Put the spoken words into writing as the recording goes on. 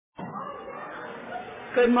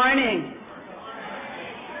Good morning.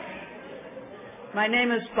 My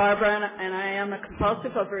name is Barbara, and I am a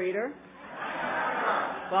compulsive overeater.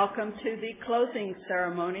 Welcome to the closing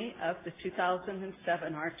ceremony of the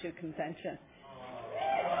 2007 R2 Convention.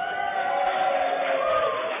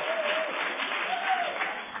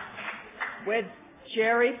 Would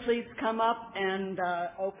Jerry please come up and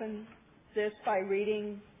open this by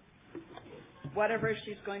reading whatever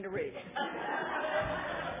she's going to read?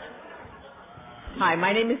 Hi,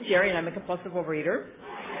 my name is Jerry, and I'm a compulsive overeater.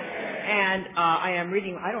 And I am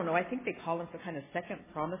reading, I think they call them some kind of second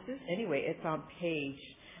promises. Anyway, it's on page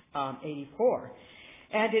 84.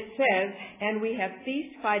 And it says, "And we have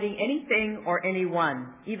ceased fighting anything or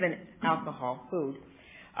anyone, even alcohol, food.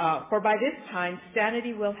 For by this time,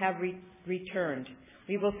 sanity will have returned.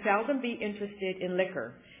 We will seldom be interested in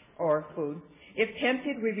liquor or food. If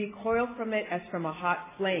tempted, we recoil from it as from a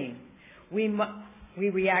hot flame. We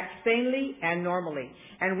react sanely and normally,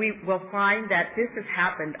 and we will find that this has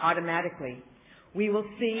happened automatically. We will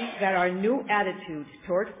see that our new attitude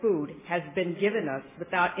toward food has been given us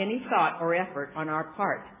without any thought or effort on our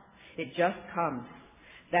part. It just comes.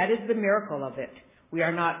 That is the miracle of it. We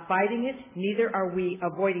are not fighting it, neither are we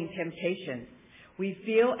avoiding temptation. We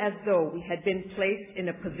feel as though we had been placed in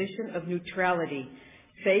a position of neutrality,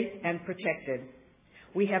 safe and protected.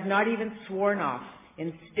 We have not even sworn off.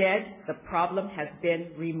 Instead, the problem has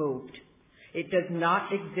been removed. It does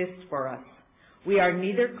not exist for us. We are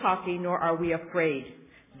neither cocky nor are we afraid.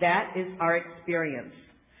 That is our experience.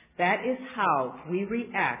 That is how we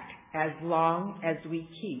react as long as we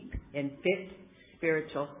keep in fit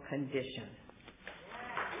spiritual condition."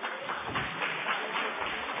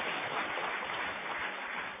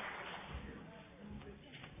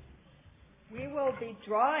 We will be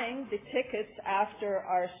drawing the tickets after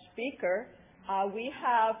our speaker. We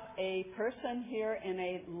have a person here in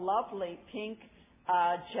a lovely pink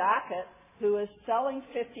jacket who is selling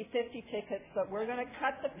 50-50 tickets, but we're going to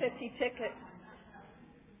cut the 50 tickets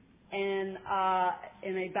in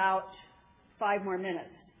about 5 more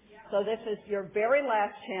minutes. So this is your very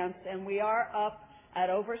last chance, and we are up at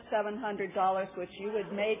over $700, which you would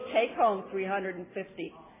take home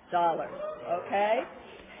 $350. Okay?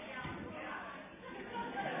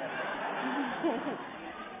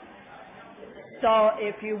 So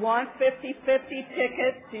if you want 50-50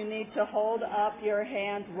 tickets, you need to hold up your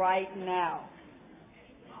hand right now.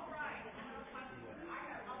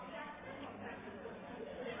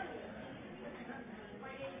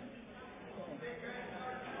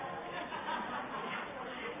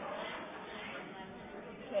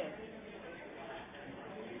 Okay.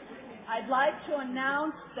 I'd like to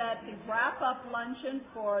announce that the wrap-up luncheon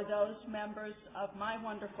for those members of my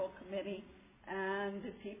wonderful committee and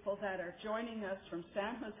the people that are joining us from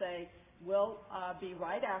San Jose will be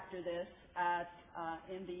right after this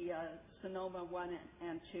in the Sonoma 1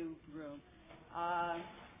 and 2 room.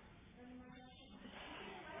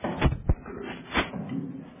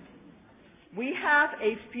 We have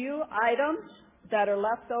a few items that are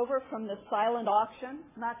left over from the silent auction.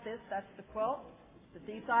 Not this, that's the quilt. But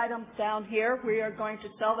these items down here, we are going to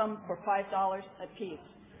sell them for $5 a piece.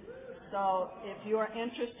 So if you are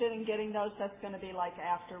interested in getting those, that's going to be like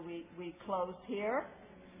after we close here.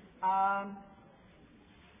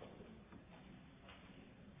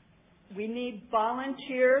 We need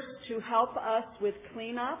volunteers to help us with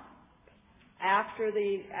cleanup after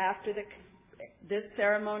this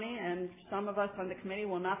ceremony, and some of us on the committee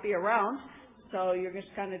will not be around, so you're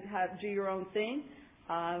just going to do your own thing.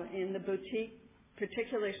 In the boutique,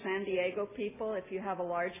 particularly San Diego people, if you have a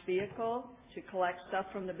large vehicle, to collect stuff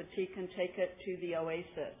from the boutique and take it to the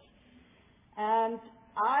Oasis. And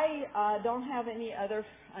I don't have any other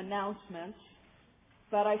announcements,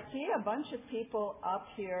 but I see a bunch of people up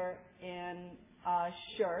here in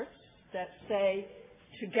shirts that say,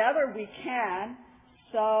 "Together we can."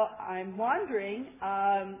 So I'm wondering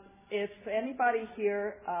if anybody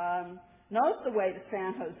here knows the way to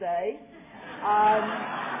San Jose.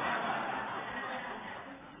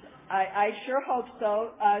 I sure hope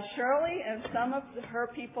so. Shirley and some of her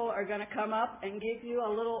people are going to come up and give you a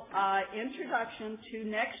little introduction to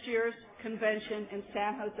next year's convention in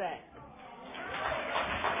San Jose.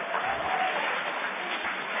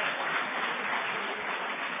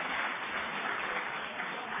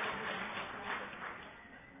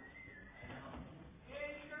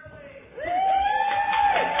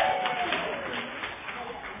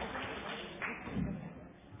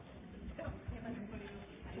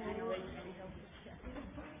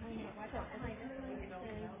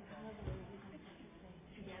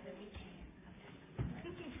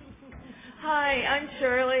 Hi, I'm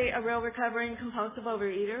Shirley, a real recovering compulsive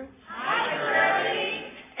overeater. Hi, Shirley.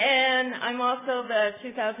 And I'm also the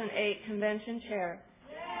 2008 convention chair.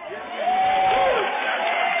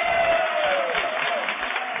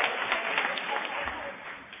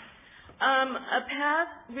 A past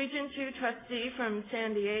Region 2 trustee from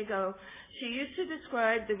San Diego, she used to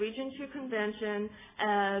describe the Region 2 convention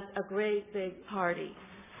as a great big party.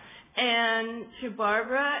 And to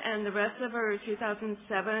Barbara and the rest of her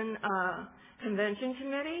 2007 convention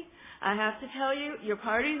committee, I have to tell you, your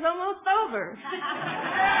party's almost over.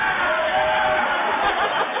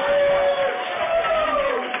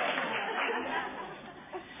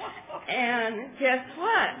 And guess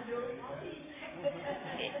what?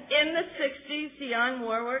 In the 60s, Dionne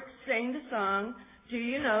Warwick sang the song, Do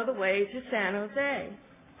You Know the Way to San Jose?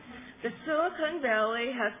 The Silicon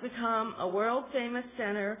Valley has become a world-famous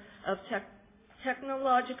center of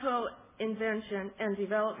technological invention and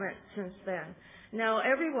development since then. Now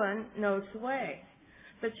everyone knows the way.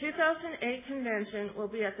 The 2008 convention will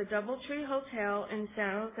be at the DoubleTree Hotel in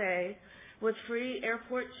San Jose with free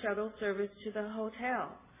airport shuttle service to the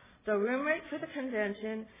hotel. The room rate for the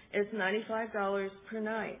convention is $95 per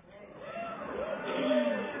night.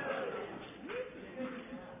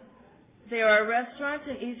 There are restaurants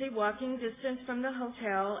in easy walking distance from the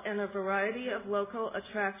hotel and a variety of local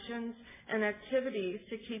attractions and activities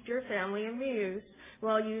to keep your family amused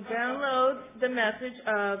while you download the message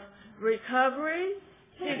of recovery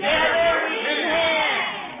together we can.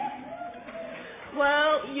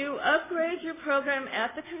 While you upgrade your program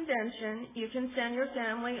at the convention, you can send your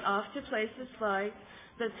family off to places like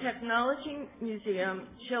the Technology Museum,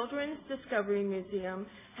 Children's Discovery Museum,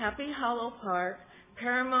 Happy Hollow Park,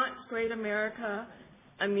 Paramount's Great America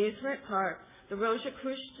Amusement Park, the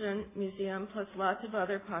Rosicrucian Museum, plus lots of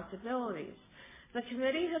other possibilities. The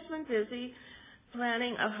committee has been busy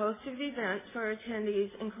planning a host of events for attendees,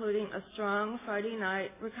 including a strong Friday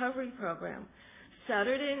night recovery program,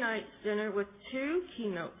 Saturday night's dinner with 2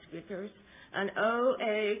 keynote speakers, an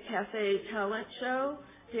OA Cafe talent show,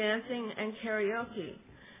 dancing, and karaoke.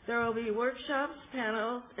 There will be workshops,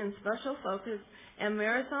 panels, and special focus and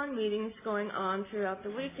marathon meetings going on throughout the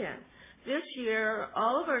weekend. This year,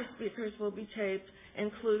 all of our speakers will be taped,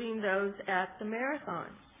 including those at the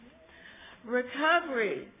marathons.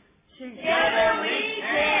 Recovery Together We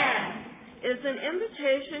Can is an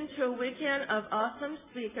invitation to a weekend of awesome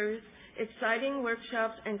speakers, exciting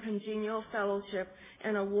workshops, and congenial fellowship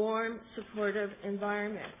in a warm, supportive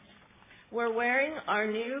environment. We're wearing our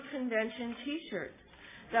new convention T-shirts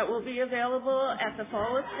that will be available at the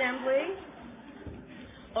Fall Assembly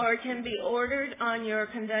or can be ordered on your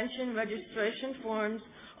convention registration forms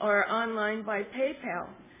or online by PayPal.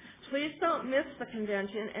 Please don't miss the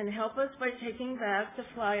convention and help us by taking back the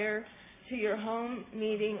flyer to your home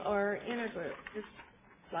meeting or intergroup. This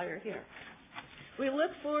flyer here. We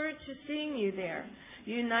look forward to seeing you there.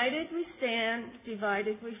 United we stand,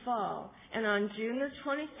 divided we fall. And on June the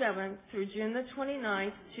 27th through June the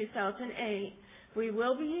 29th, 2008, we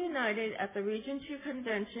will be united at the Region 2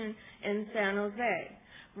 Convention in San Jose.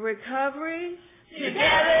 Recovery,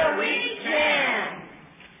 together we can.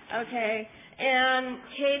 Okay, and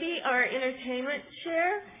Katie, our entertainment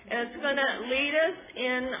chair, is going to lead us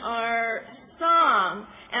in our song,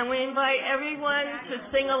 and we invite everyone to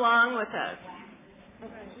sing along with us.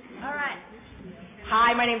 All right.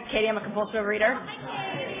 Hi, my name's Katie. I'm a compulsive reader.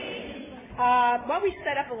 While we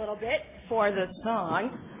set up a little bit for the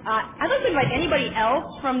song, I'd like to invite anybody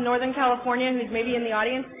else from Northern California who's maybe in the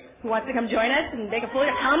audience who wants to come join us and make a full.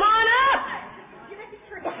 Come on up!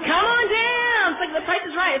 Come on down! It's like The Price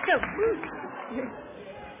is Right. Let's go.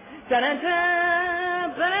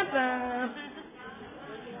 Da-da-da, da-da-da.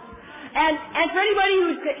 And for anybody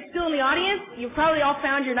who's still in the audience, you've probably all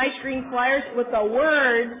found your nice green flyers with the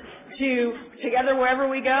words to Together Wherever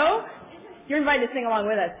We Go. You're invited to sing along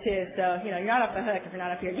with us, too. So, you're not off the hook if you're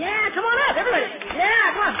not up here. Yeah, come on up, everybody.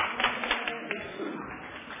 Yeah, come on.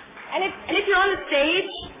 And if you're on the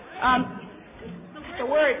stage, the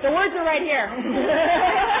words are right here.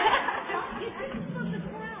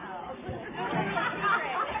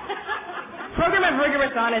 Program of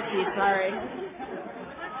rigorous honesty, sorry.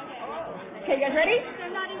 Okay, you guys ready?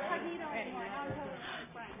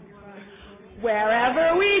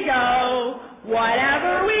 Wherever we go,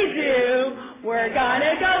 whatever we do, we're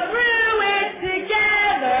gonna go through it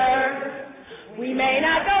together. We may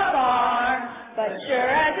not go far, but sure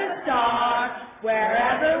as a star.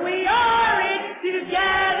 Wherever we are, it's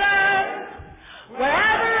together.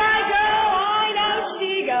 Wherever I go, I know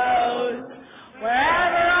she goes.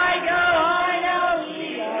 Wherever I go, I know she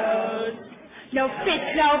goes. No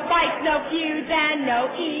Fits, no fights, no feuds, and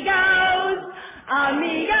no egos.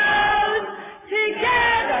 Amigos,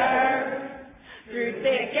 together, through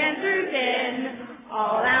thick and through thin,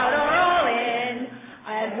 all out or all in,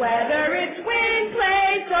 and whether it's win,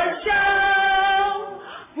 place, or show,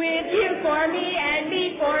 with you for me and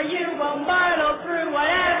me for you, we'll muddle through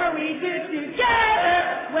whatever we do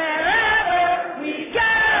together, wherever we go.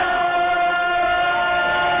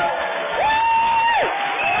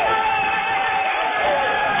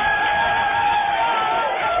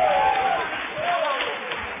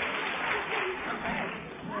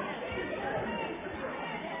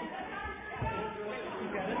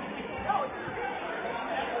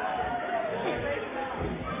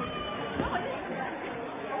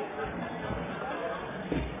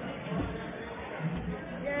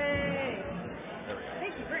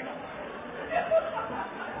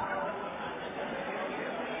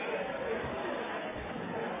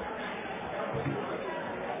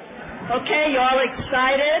 Okay, you all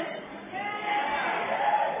excited?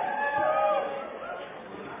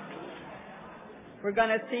 We're going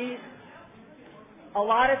to see a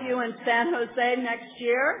lot of you in San Jose next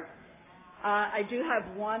year. I do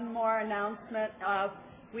have one more announcement.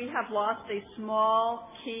 We have lost a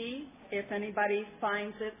small key. If anybody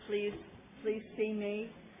finds it, please see me.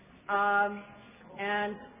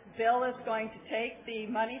 And Bill is going to take the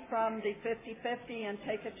money from the 50/50 and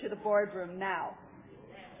take it to the boardroom now.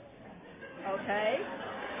 Okay?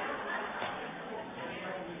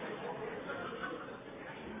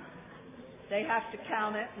 They have to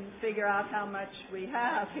count it and figure out how much we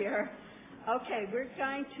have here. Okay, we're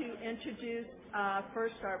going to introduce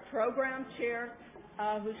first our program chair,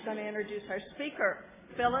 who's going to introduce our speaker.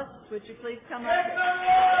 Phyllis, would you please come up?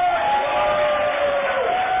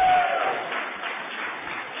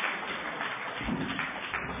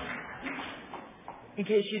 In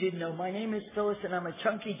case you didn't know, my name is Phyllis, and I'm a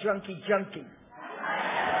chunky, drunky junkie.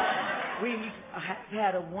 We have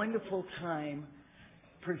had a wonderful time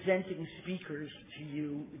presenting speakers to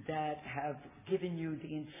you that have given you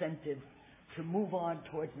the incentive to move on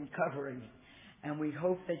towards recovery. And we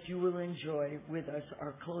hope that you will enjoy with us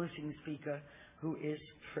our closing speaker, who is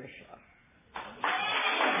Tricia.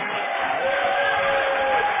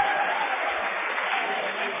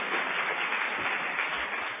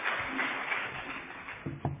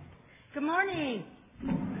 Good morning.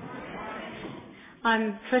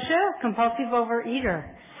 I'm Tricia, compulsive overeater.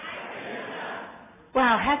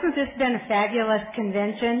 Wow, hasn't this been a fabulous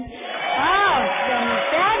convention? Oh, it's been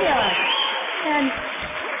fabulous.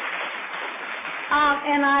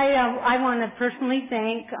 And I want to personally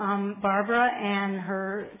thank Barbara and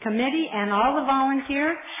her committee and all the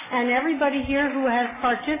volunteers and everybody here who has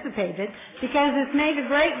participated, because it's made a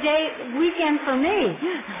great weekend for me.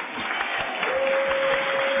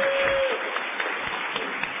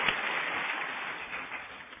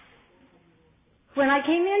 When I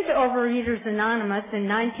came into Overeaters Anonymous in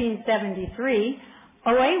 1973,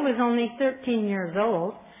 OA was only 13 years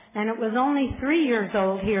old, and it was only 3 years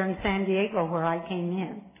old here in San Diego where I came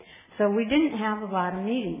in. So we didn't have a lot of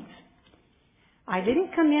meetings. I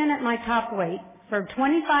didn't come in at my top weight. For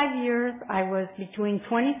 25 years, I was between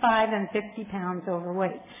 25 and 50 pounds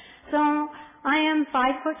overweight. So I am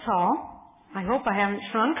 5 foot tall. I hope I haven't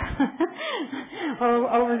shrunk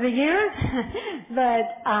over the years.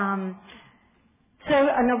 But so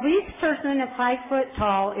an obese person at 5 foot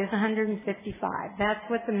tall is 155. That's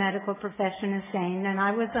what the medical profession is saying. And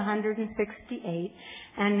I was 168,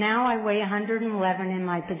 and now I weigh 111 in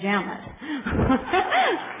my pajamas.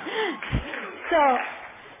 So,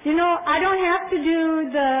 I don't have to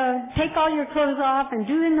do the take all your clothes off and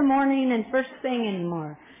do in the morning and first thing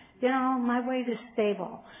anymore. My weight is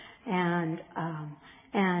stable, and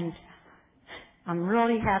I'm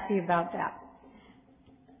really happy about that.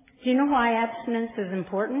 Do you know why abstinence is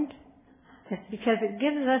important? It's because it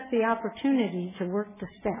gives us the opportunity to work the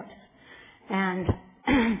steps. And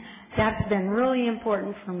that's been really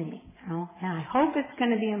important for me. And I hope it's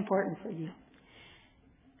going to be important for you.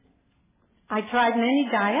 I tried many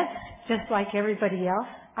diets, just like everybody else.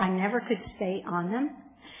 I never could stay on them.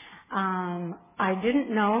 I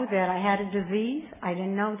didn't know that I had a disease. I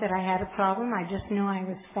didn't know that I had a problem. I just knew I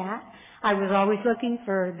was fat. I was always looking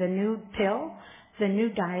for the new pill, the new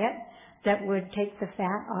diet that would take the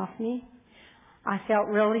fat off me. I felt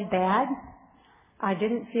really bad. I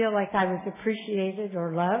didn't feel like I was appreciated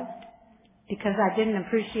or loved because I didn't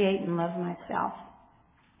appreciate and love myself.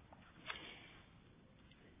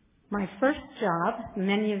 My first job,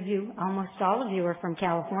 many of you, almost all of you are from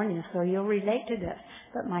California, so you'll relate to this,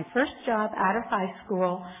 but my first job out of high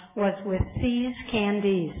school was with See's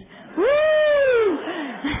Candies. Woo!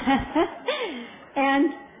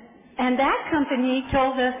 And that company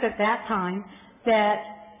told us at that time that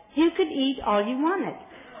you could eat all you wanted.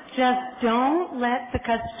 Just don't let the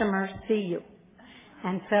customers see you.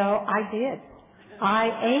 And so I did. I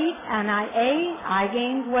ate and I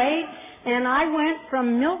gained weight, and I went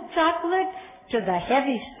from milk chocolate to the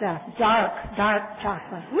heavy stuff, dark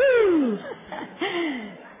chocolate. Woo!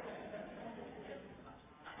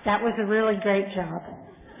 That was a really great job.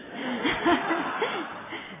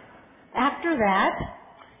 After that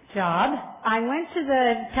job, I went to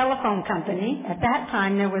the telephone company. At that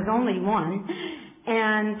time, there was only one.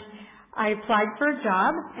 And I applied for a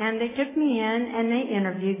job, and they took me in, and they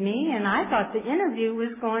interviewed me, and I thought the interview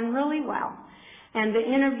was going really well. And the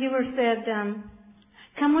interviewer said,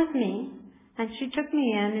 come with me. And she took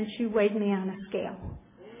me in, and she weighed me on a scale.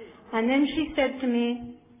 And then she said to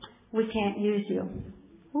me, we can't use you.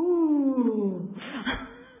 Ooh.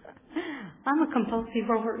 I'm a compulsive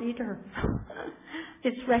overeater.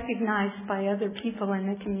 It's recognized by other people in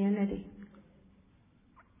the community.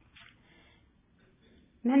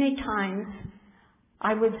 Many times,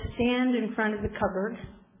 I would stand in front of the cupboard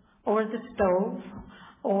or the stove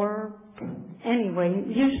or anyway,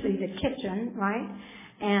 usually the kitchen, right?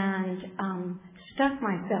 And stuff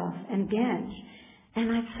myself and binge.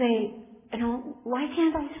 And I'd say, why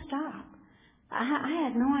can't I stop? I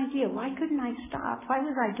had no idea. Why couldn't I stop? Why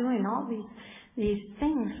was I doing all these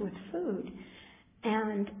things with food?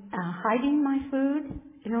 And hiding my food.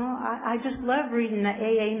 I just love reading the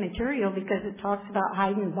AA material because it talks about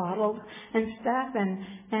hiding bottles and stuff.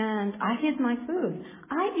 And I hid my food.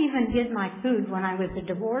 I even hid my food when I was a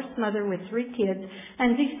divorced mother with 3 kids.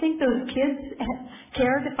 And do you think those kids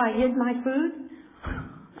cared if I hid my food?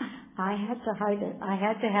 I had to hide it. I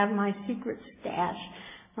had to have my secret stash.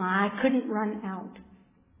 I couldn't run out.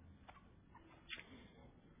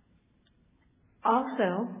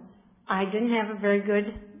 Also, I didn't have a very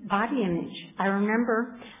good body image. I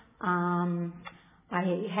remember I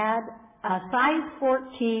had a size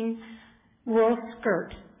 14 wool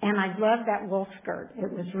skirt, and I loved that wool skirt.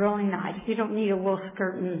 It was really nice. You don't need a wool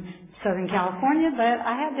skirt in Southern California, but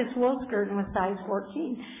I had this wool skirt and was size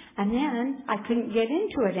 14. And then I couldn't get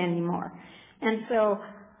into it anymore. And so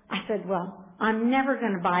I said, well, I'm never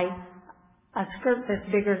going to buy a skirt that's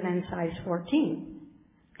bigger than size 14.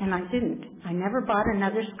 And I didn't. I never bought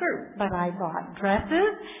another skirt, but I bought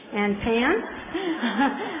dresses and pants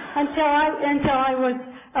until I was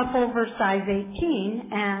up over size 18.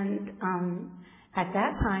 And at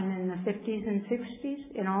that time, in the 50s and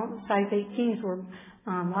 60s, size 18s were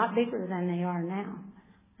a lot bigger than they are now.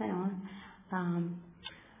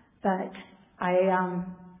 But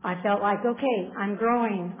I felt like, okay, I'm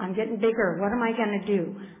growing, I'm getting bigger. What am I going to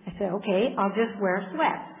do? I said, okay, I'll just wear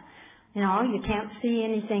sweats. You can't see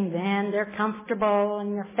anything then. They're comfortable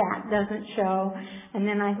and your fat doesn't show. And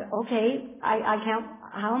then I said, okay, I can't,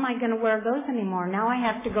 how am I going to wear those anymore? Now I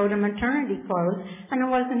have to go to maternity clothes, and I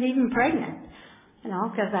wasn't even pregnant.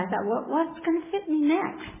 Because I thought, what's going to fit me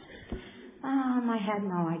next? I had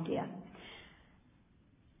no idea.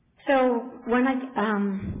 So when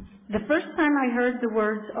the first time I heard the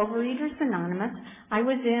words Overeaters Anonymous, I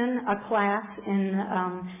was in a class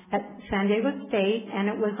at San Diego State, and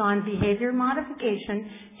it was on behavior modification,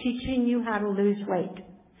 teaching you how to lose weight.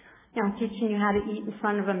 Teaching you how to eat in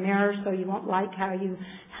front of a mirror so you won't like how you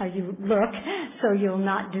look, so you'll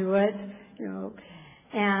not do it.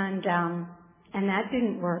 And that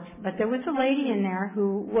didn't work. But there was a lady in there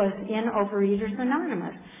who was in Overeaters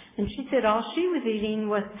Anonymous. And she said all she was eating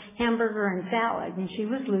was hamburger and salad, and she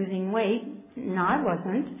was losing weight. No, I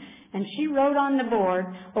wasn't. And she wrote on the board,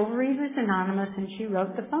 Overeaters Anonymous, and she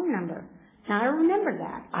wrote the phone number. Now, I remember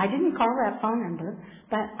that. I didn't call that phone number,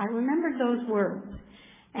 but I remembered those words.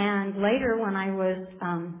 And later, when I was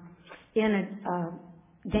in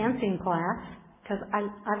a dancing class, because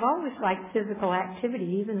I've always liked physical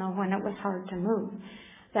activity, even though when it was hard to move.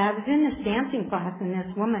 But I was in this dancing class, and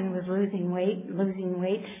this woman was losing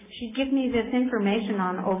weight. She'd give me this information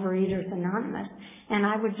on Overeaters Anonymous, and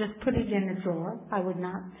I would just put it in a drawer. I would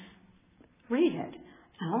not read it.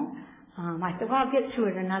 I said, well, I'll get to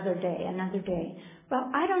it another day. Well,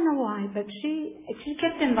 I don't know why, but she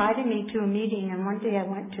kept inviting me to a meeting, and one day I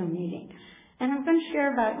went to a meeting. And I'm going to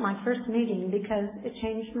share about my first meeting because it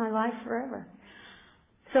changed my life forever.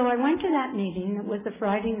 So I went to that meeting. It was a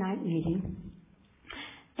Friday night meeting.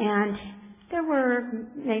 And there were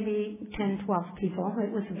maybe 10, 12 people.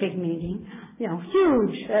 It was a big meeting,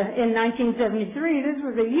 huge. In 1973, this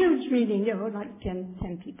was a huge meeting, like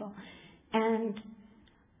 10 people. And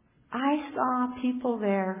I saw people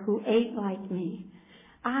there who ate like me.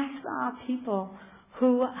 I saw people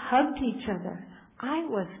who hugged each other. I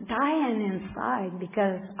was dying inside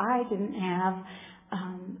because I didn't have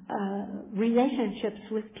relationships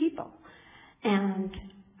with people. And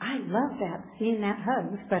I loved that, seeing that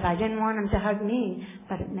hugs, but I didn't want them to hug me.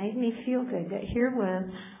 But it made me feel good that here was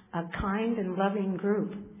a kind and loving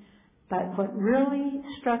group. But what really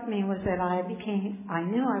struck me was that I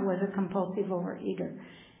knew I was a compulsive overeater.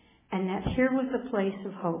 And that here was a place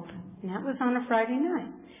of hope. And that was on a Friday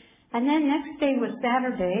night. And then next day was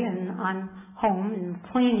Saturday, and I'm home and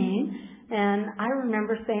cleaning. And I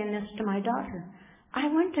remember saying this to my daughter. I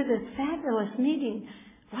went to this fabulous meeting.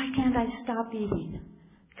 Why can't I stop eating?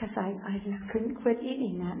 Because I just couldn't quit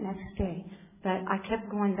eating that next day. But I kept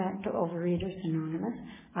going back to Overeaters Anonymous.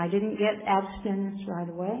 I didn't get abstinence right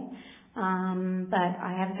away. But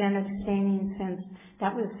I have been abstaining since,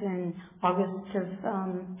 that was in August of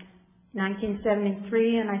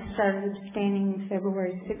 1973, and I started abstaining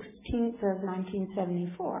February 16th of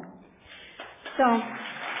 1974. So,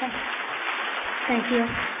 thank you.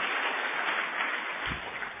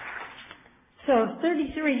 So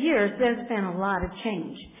 33 years, there's been a lot of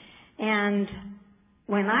change. And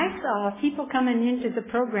when I saw people coming into the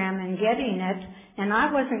program and getting it, and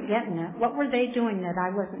I wasn't getting it, what were they doing that I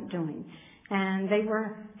wasn't doing? And they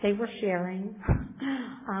were sharing.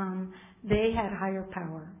 They had higher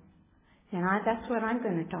power. And that's what I'm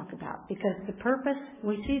going to talk about. Because the purpose,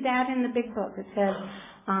 we see that in the big book. It says,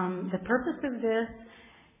 the purpose of this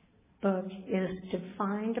book is to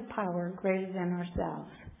find a power greater than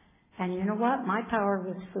ourselves. And you know what? My power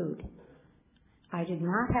was food. I did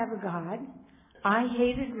not have a God. I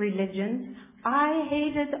hated religions. I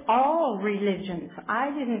hated all religions. I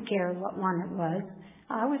didn't care what one it was.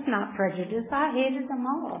 I was not prejudiced. I hated them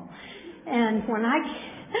all. And when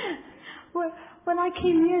I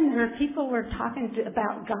came in, there people were talking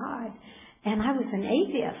about God, and I was an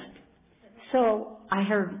atheist. So I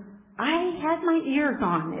had my ears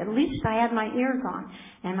on. At least I had my ears on.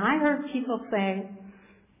 And I heard people say,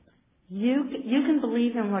 you can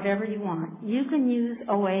believe in whatever you want. You can use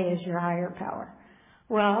OA as your higher power.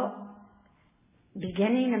 Well,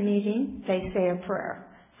 beginning a meeting, they say a prayer.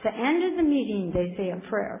 At the end of the meeting, they say a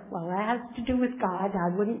prayer. Well, that has to do with God. I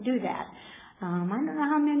wouldn't do that. I don't know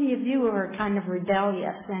how many of you are kind of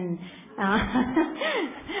rebellious, and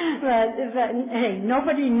but hey,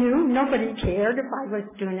 nobody knew, nobody cared if I was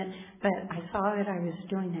doing it, but I saw that I was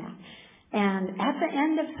doing that. And at the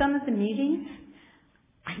end of some of the meetings,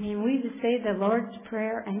 we would say the Lord's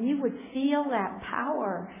Prayer, and you would feel that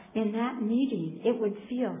power in that meeting. It would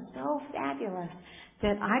feel so fabulous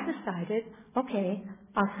that I decided, okay,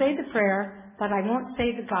 I'll say the prayer, but I won't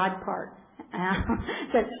say the God part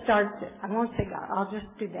that starts it. I won't say God. I'll just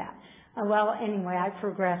do that. Well, anyway, I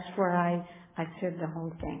progressed where I said the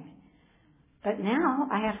whole thing. But now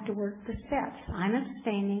I have to work the steps. I'm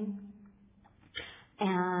abstaining.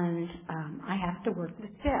 And I have to work the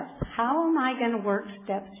steps. How am I going to work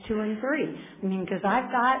steps 2 and 3? Because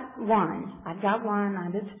I've got one.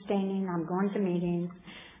 I'm abstaining. I'm going to meetings.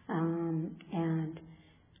 And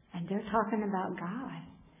they're talking about God.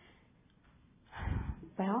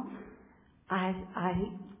 Well, I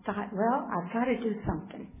thought, well, I've got to do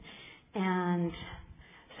something. And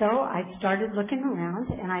so I started looking around,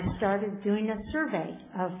 and I started doing a survey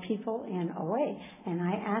of people in OA. And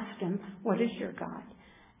I asked them, what is your God?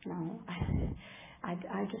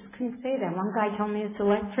 I just couldn't say that. One guy told me it's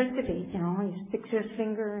electricity. He sticks his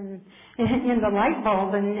finger in the light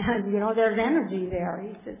bulb, and there's energy there.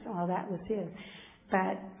 He says, well, that was his.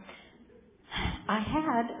 But I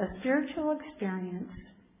had a spiritual experience.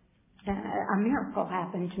 A miracle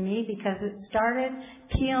happened to me because it started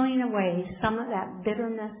peeling away some of that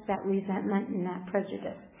bitterness, that resentment, and that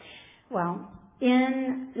prejudice. Well,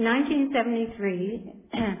 in 1973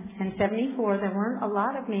 and 74, there weren't a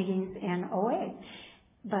lot of meetings in OA,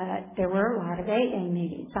 but there were a lot of AA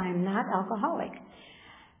meetings. I am not alcoholic.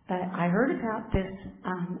 But I heard about this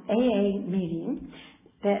AA meeting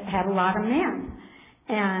that had a lot of men.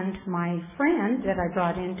 And my friend that I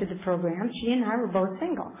brought into the program, she and I were both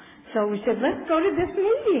single. So we said, let's go to this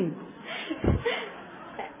meeting.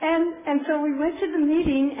 and so we went to the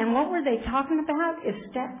meeting, and what were they talking about is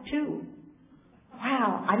step 2.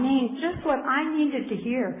 Wow, just what I needed to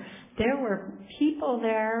hear. There were people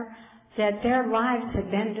there that their lives had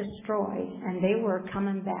been destroyed, and they were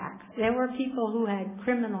coming back. There were people who had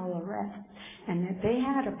criminal arrests, and that they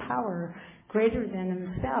had a power greater than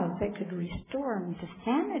themselves that could restore them to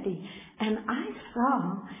sanity. And I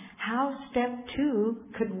saw how step 2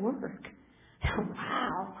 could work.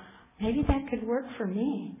 Wow, maybe that could work for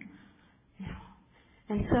me.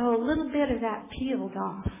 And so a little bit of that peeled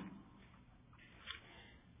off.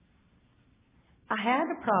 I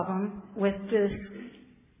had a problem with this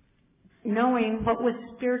knowing what was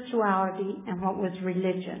spirituality and what was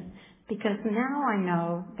religion, because now I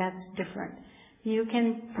know that's different. You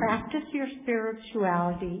can practice your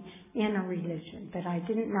spirituality in a religion, but I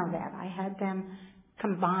didn't know that. I had them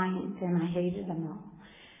combined, and I hated them all.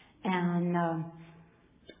 And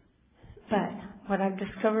but what I've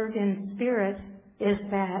discovered in spirit is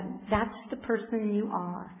that that's the person you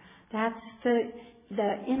are. That's the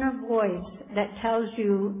inner voice that tells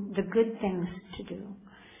you the good things to do.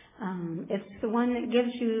 It's the one that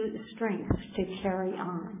gives you strength to carry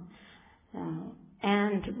on.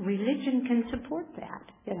 And religion can support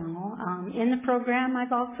that, In the program,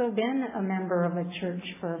 I've also been a member of a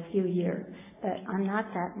church for a few years, but I'm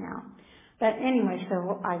not that now. But anyway,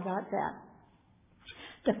 so I got that.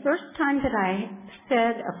 The first time that I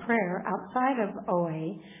said a prayer outside of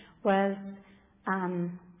OA was,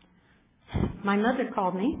 my mother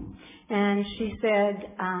called me, and she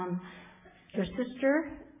said, your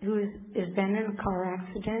sister who has been in a car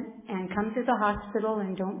accident, and come to the hospital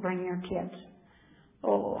and don't bring your kids.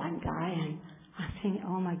 Oh, I'm dying. I'm thinking,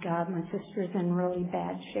 oh my God, my sister's in really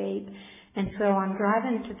bad shape. And so I'm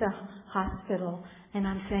driving to the hospital, and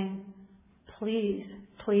I'm saying, please,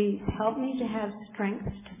 please help me to have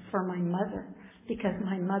strength for my mother, because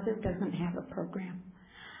my mother doesn't have a program.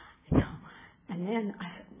 And then I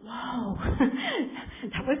said, whoa,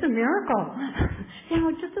 that was a miracle.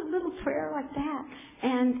 Just a little prayer like that.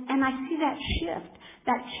 And I see that shift,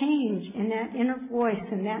 that change in that inner voice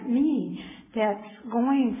and that me that's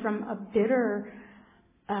going from a bitter,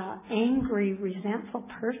 angry, resentful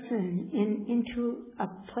person into a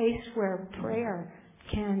place where prayer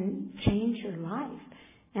can change your life.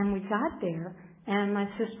 And we got there, and my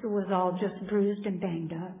sister was all just bruised and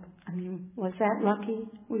banged up. I mean, was that lucky?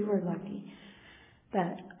 We were lucky.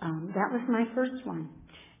 But that was my first one.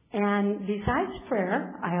 And besides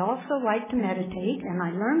prayer, I also like to meditate, and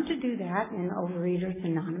I learned to do that in Overeaters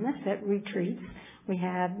Anonymous at retreats. We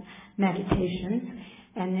had meditations,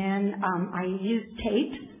 and then I use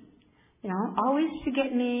tapes, always to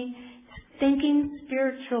get me thinking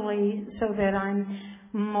spiritually so that I'm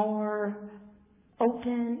more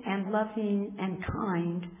open and loving and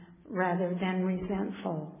kind rather than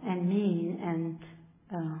resentful and mean and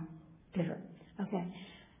bitter. Okay.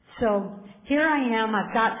 So here I am.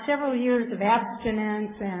 I've got several years of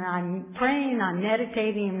abstinence, and I'm praying, I'm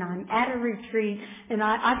meditating, and I'm at a retreat, and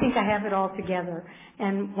I think I have it all together.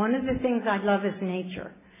 And one of the things I love is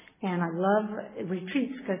nature. And I love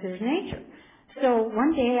retreats because there's nature. So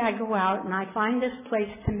one day I go out and I find this place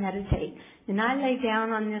to meditate. And I lay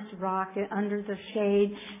down on this rock under the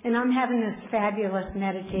shade, and I'm having this fabulous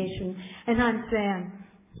meditation. And I'm saying,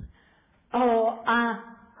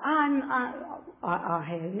 I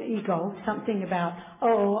had an ego, something about,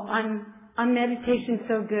 I'm meditating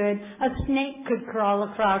so good, a snake could crawl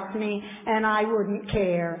across me and I wouldn't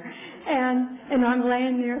care. And I'm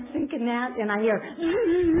laying there thinking that, and I hear,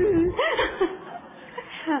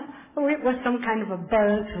 it was some kind of a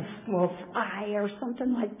buzz or fly or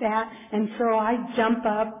something like that. And so I jump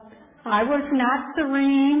up. I was not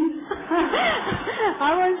serene.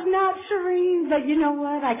 I was not serene, but you know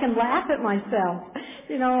what? I can laugh at myself.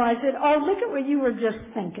 I said, look at what you were just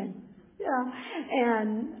thinking.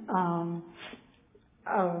 And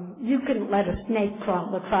you couldn't let a snake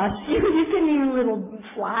crawl across you. You couldn't even a little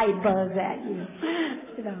fly buzz at you.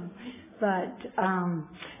 But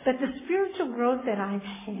the spiritual growth that I've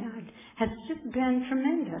had has just been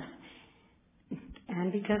tremendous.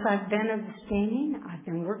 And because I've been abstaining, I've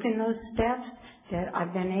been working those steps, that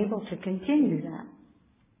I've been able to continue that.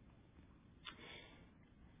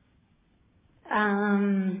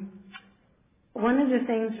 One of the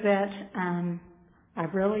things that I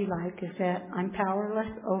really like is that I'm powerless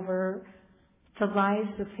over the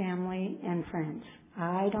lives of family and friends.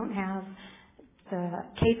 I don't have the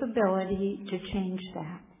capability to change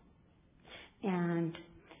that. And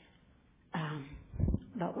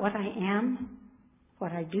but what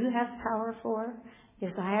I do have power for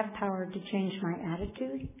is I have power to change my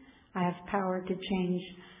attitude. I have power to change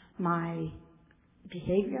my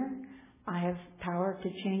behavior. I have power to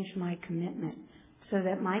change my commitment, so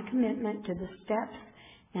that my commitment to the steps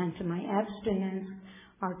and to my abstinence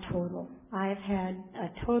are total. I have had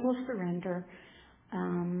a total surrender,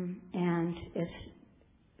 and it's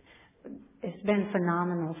been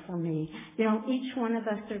phenomenal for me. Each one of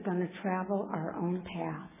us are going to travel our own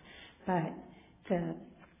path, but the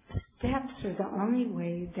steps are the only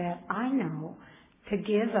way that I know to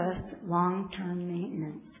give us long-term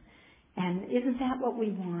maintenance. And isn't that what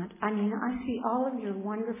we want? I mean, I see all of your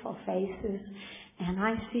wonderful faces, and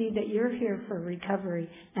I see that you're here for recovery,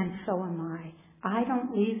 and so am I. I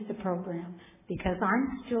don't leave the program because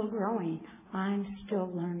I'm still growing. I'm still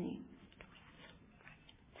learning.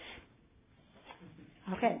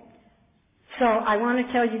 Okay. So I want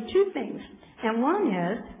to tell you two things. And one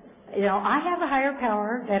is, I have a higher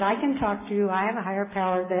power that I can talk to. I have a higher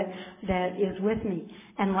power that is with me.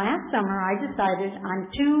 And last summer I decided I'm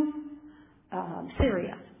too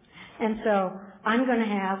serious. And so I'm going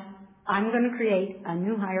to create a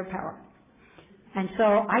new higher power. And so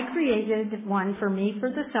I created one for me for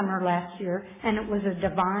the summer last year, and it was a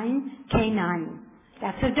divine canine.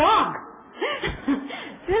 That's a dog.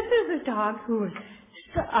 This is a dog who is,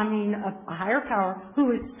 a higher power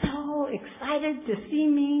who is so excited to see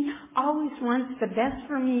me, always wants the best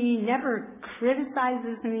for me, never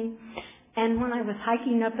criticizes me. And when I was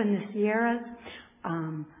hiking up in the Sierras,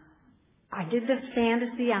 I did this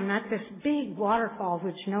fantasy. I'm at this big waterfall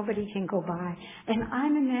which nobody can go by. And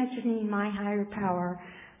I'm imagining my higher power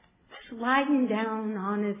sliding down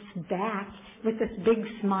on its back with this big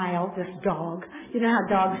smile, this dog. You know how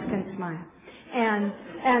dogs can smile. And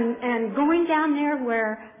going down there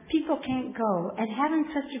where people can't go and having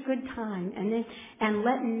such a good time and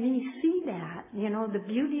letting me see that, the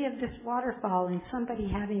beauty of this waterfall and somebody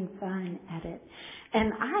having fun at it.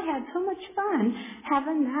 And I had so much fun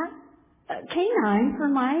having that canine for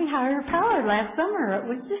my higher power last summer. It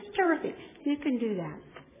was just terrific. You can do that.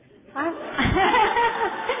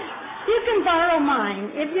 You can borrow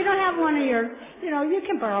mine. If you don't have one of yours, you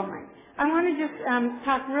can borrow mine. I want to just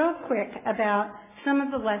talk real quick about some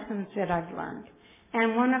of the lessons that I've learned.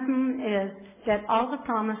 And one of them is that all the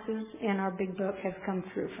promises in our big book have come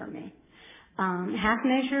true for me. Half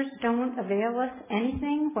measures don't avail us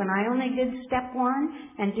anything. When I only did step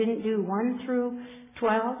 1 and didn't do 1 through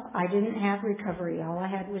 12, I didn't have recovery. All I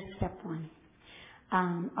had was step 1.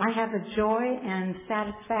 I have a joy and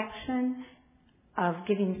satisfaction of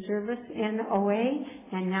giving service in OA,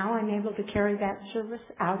 and now I'm able to carry that service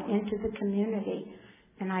out into the community.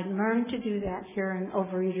 And I learned to do that here in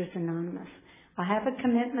Overeaters Anonymous. I have a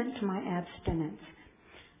commitment to my abstinence.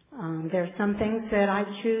 There's some things that I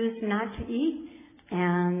choose not to eat,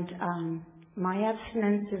 and my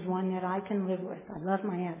abstinence is one that I can live with. I love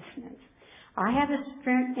my abstinence. I have a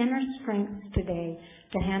inner strength today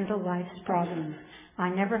to handle life's problems. I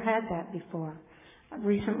never had that before.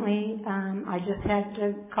 Recently, I just had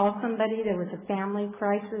to call somebody. There was a family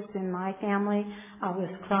crisis in my family. I was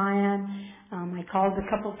crying. I called a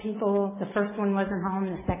couple people. The first one wasn't home.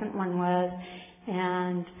 The second one was.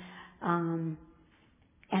 And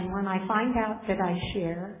when I find out that I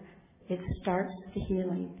share, it starts the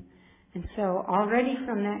healing. And so already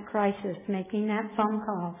from that crisis, making that phone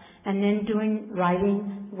call and then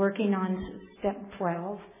writing, working on step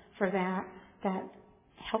 12 for that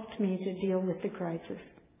helped me to deal with the crisis.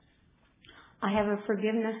 I have a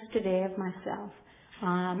forgiveness today of myself.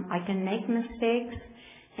 I can make mistakes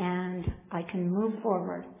and I can move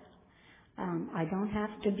forward. I don't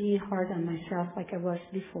have to be hard on myself like I was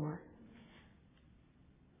before.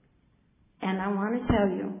 And I want to tell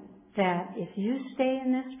you that if you stay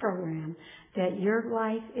in this program, that your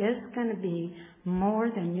life is going to be more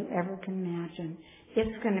than you ever can imagine.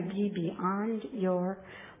 It's going to be beyond your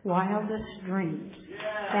wildest dreams.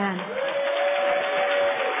 And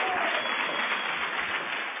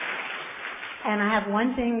I have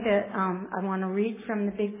one thing that I want to read from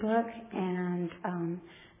the big book, and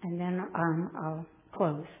then I'll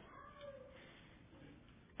close.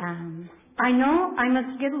 I know I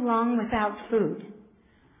must get along without food,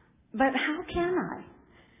 but how can I?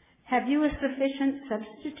 Have you a sufficient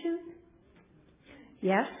substitute?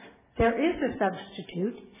 Yes, there is a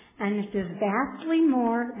substitute, and it is vastly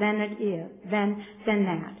more than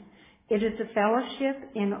that. It is a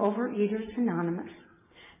fellowship in Overeaters Anonymous.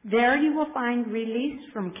 There you will find release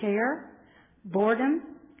from care, boredom,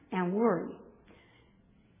 and worry.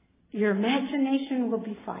 Your imagination will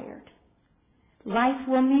be fired. Life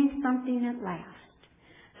will mean something at last.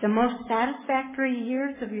 The most satisfactory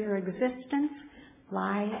years of your existence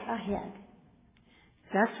lie ahead.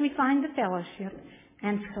 Thus we find the fellowship,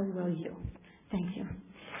 and so will you. Thank you.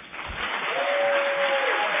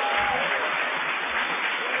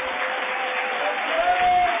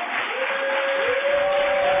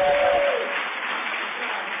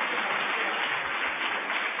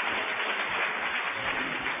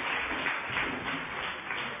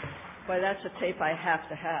 Boy, that's a tape I have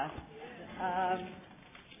to have.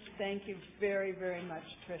 Thank you very, very much,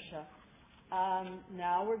 Tricia.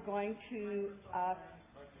 Now we're going to,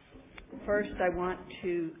 first I want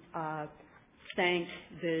to thank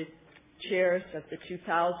the chairs of the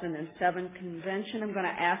 2007 convention. I'm going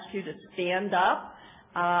to ask you to stand up,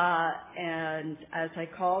 and as I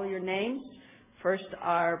call your names, First,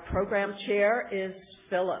 our program chair is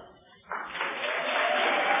Phyllis.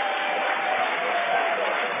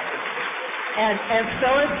 And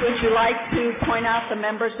Phyllis, would you like to point out the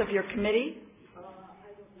members of your committee?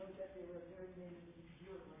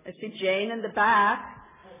 I see Jane in the back.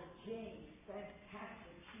 Jane,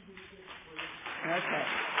 fantastic. She did this for us. Okay.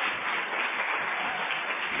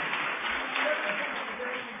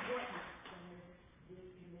 Very important to this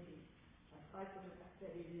committee. Aside from the fact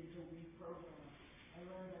that it is a week program, I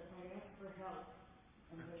learned that if I ask for help,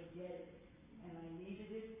 I'm going to get it. And I needed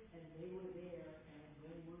it, and they were there, and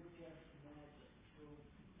they were just magic. So,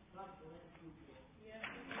 God bless you all.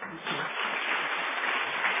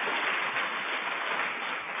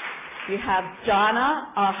 We have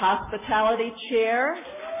Donna, our hospitality chair.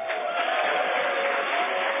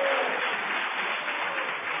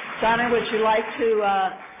 Donna, would you like to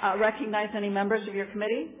recognize any members of your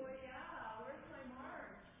committee?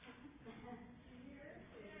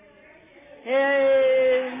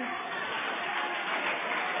 Hey.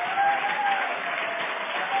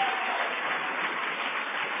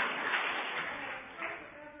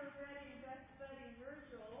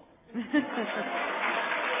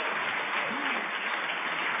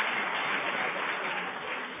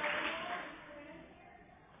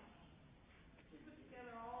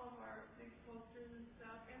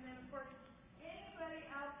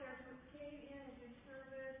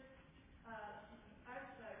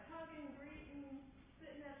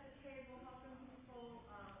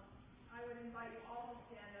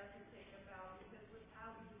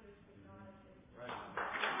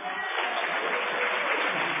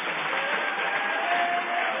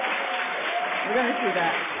 We're going to do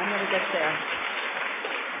that. I'm going to get there.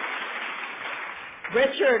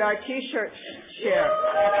 Richard, our T-shirt chair.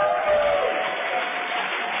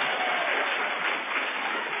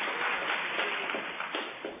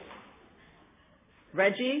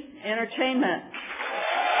 Reggie, entertainment.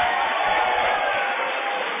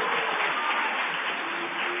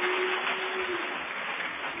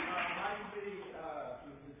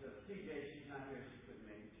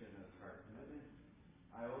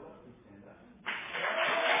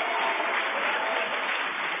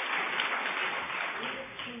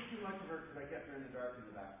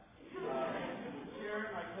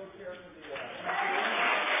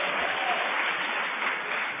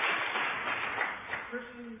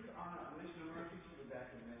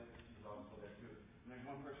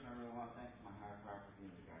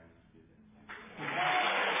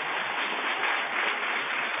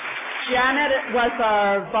 Janet was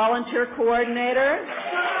our volunteer coordinator.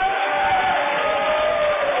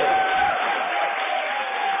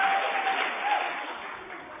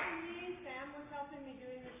 Sam was helping me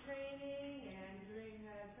doing the training and doing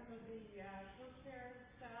some of the co-chair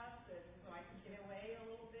stuff so I could get away a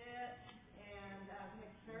little bit. And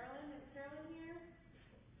we have Carolyn. Is Carolyn here?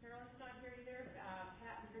 Carolyn's not here either.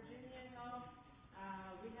 Pat and Virginia helped.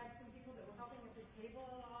 We had some people that were helping at the table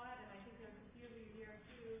a lot, and I think there's a few of you here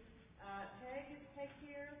too. Peg is Peg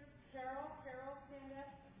here. Carol, stand up.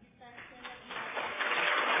 You guys stand up.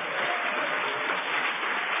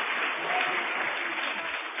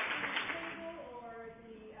 Or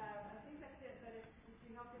the, I think that's it, but if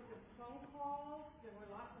you help with the phone calls, there were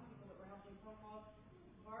lots of people that were helping phone calls.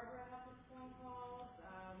 Barbara helped with phone calls.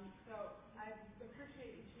 So I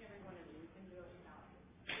appreciate each and every one of you. We can really help.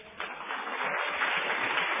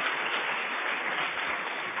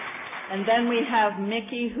 And then we have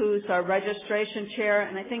Mickey, who's our registration chair,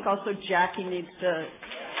 and I think also Jackie needs to.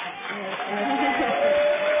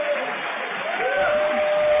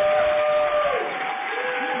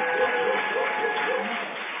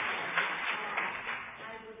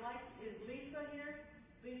 I would like, is Lisa here?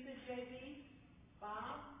 Lisa JB?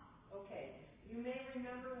 Bob? Okay. You may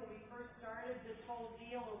remember when we first started this whole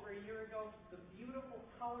deal over a year ago, the beautiful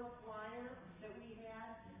color flyer that we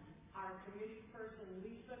had. Our committee person,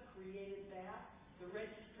 Lisa, created that. The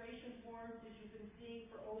registration forms that you've been seeing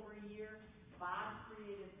for over a year, Bob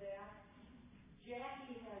created that.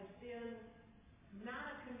 Jackie has been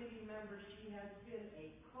not a committee member, she has been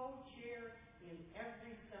a co-chair in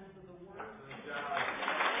every sense of the word.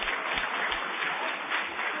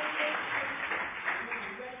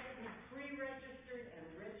 Pre-registered and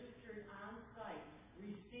registered on site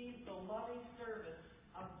received the loving service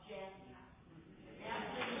of Jackie.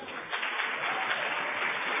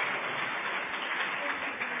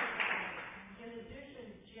 In addition,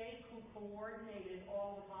 Jake, who coordinated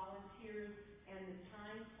all the volunteers and the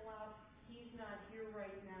time slots, he's not here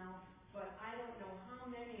right now, but I don't know how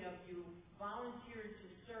many of you volunteered to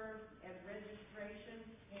serve at registration,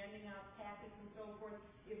 handing out packets and so forth.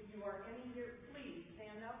 If you are any here, please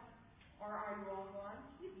stand up. Or are you all gone?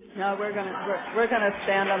 No, we're gonna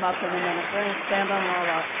stand them up in a minute. We're gonna stand them all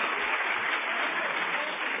up.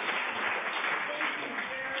 Thank you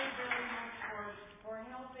very, very much for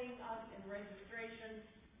helping us in registration,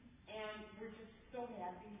 and we're just so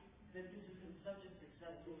happy that this has been such a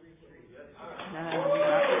successful retreat.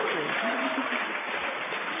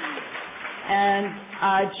 And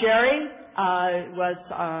Jerry was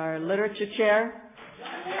our literature chair.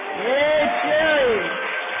 Yay, Jerry!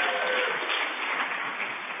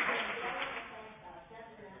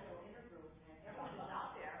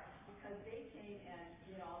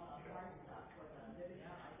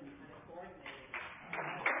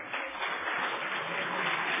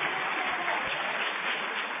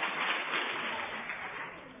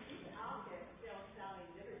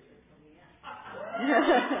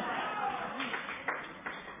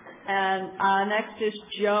 And next is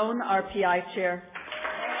Joan, our PI chair.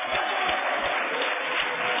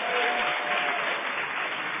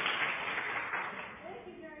 Thank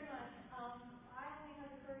you very much. I only had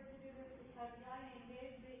the courage to do this because a guy named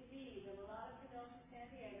Dave B. with a lot of Kenosha, San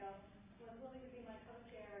Diego, was willing to be my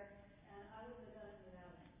co-chair, and I wouldn't have done it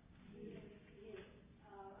without him. He is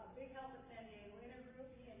a big help at San Diego Intergroup.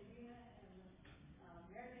 He and Gina and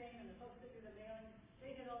Mary Jane and the folks that do the mailing,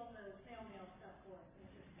 they did all the snail mail stuff for us.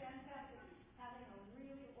 It's just fantastic having a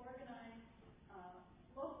really organized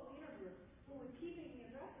local intergroup who was keeping the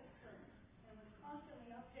addresses current and was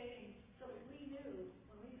constantly updating so that we knew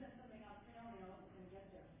when we sent something out snail mail it was going to get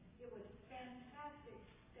there. It was fantastic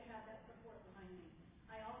to have that support behind me.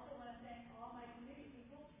 I also want to thank all my committee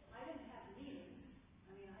people. I didn't have meetings.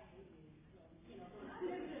 I mean, I hate meetings, so, we're not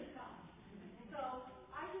business stuff. So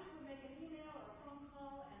I just would make an email or a phone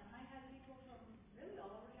call, and I had people from really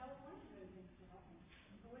all over California doing things to help me,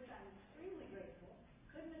 for which I'm extremely grateful.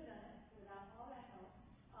 Couldn't have done it without all that help.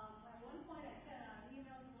 At one point, I sent out an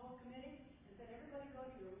email to the whole committee and said, everybody go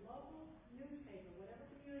to your local newspaper, whatever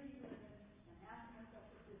community you live in, and ask them what's up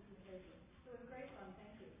with this newspaper. So it was great fun.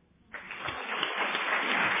 Thank you.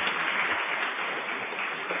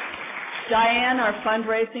 Diane, our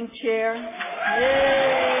fundraising chair.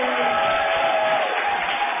 Yay!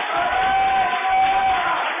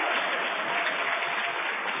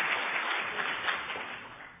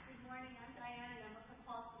 Good morning. I'm Diane, and I'm a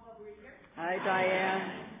compulsive overeater. Hi, Diane.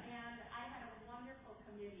 And I had a wonderful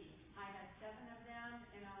committee. I had 7 of them,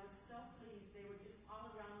 and I was so pleased. They were just all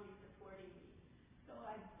around me supporting me. So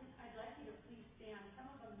I'd like you to please stand. Some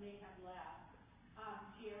of them may have left.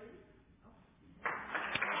 Jerry.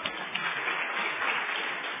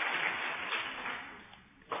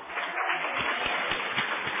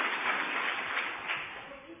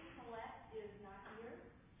 Colette is not here.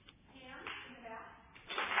 Pam in the back.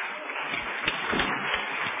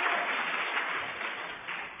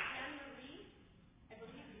 Anne Marie, I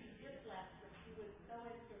believe she just left, but she was so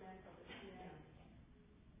instrumental that she left.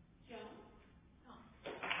 Joan?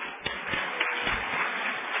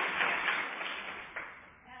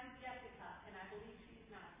 And Jessica, and I believe she's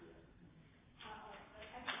not here.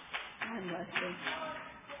 And Leslie.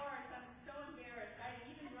 Of course, I'm so embarrassed. I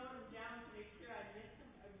even wrote them down to make sure I missed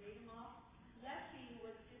them or made them all. Leslie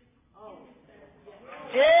was just indispensable.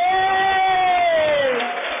 Yay!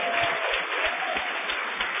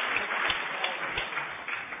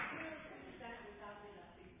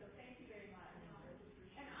 So thank you very much.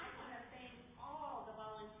 And I want to thank all the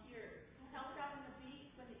volunteers who helped out on the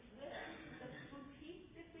beach with the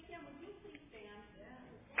boutique this weekend. Would you please stand?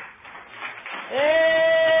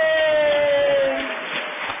 Yay!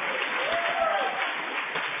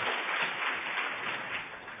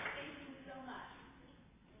 Thank you so much.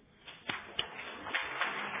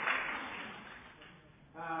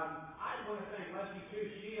 I want to thank Leslie too.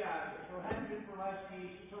 She, if it hadn't been for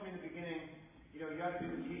Leslie, she told me in the beginning, you got to do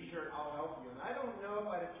the T-shirt. I'll help you. And I don't know if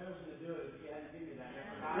I'd have chosen to do it if she hadn't given me that.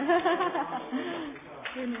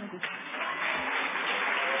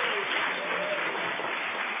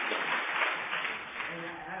 And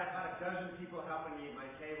I had about a dozen people helping me at my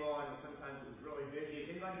table, and sometimes it was really busy.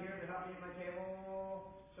 Is anybody here to help me at my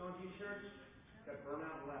table sewing T-shirts? Got burned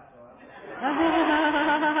out and left. So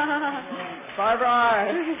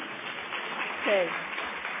Barbara. Okay.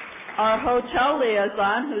 Our hotel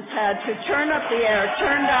liaison, who's had to turn up the air,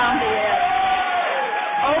 turn down the air,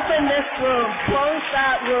 open this room, close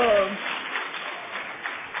that room.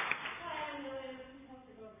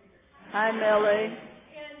 Hi, Millie.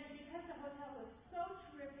 And because the hotel was so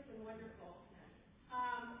terrific and wonderful,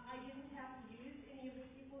 I didn't have to use any of the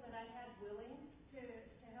people that I had willing to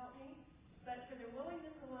help me. But for their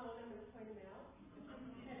willingness alone, I'm going to point them out.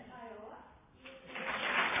 And Iowa.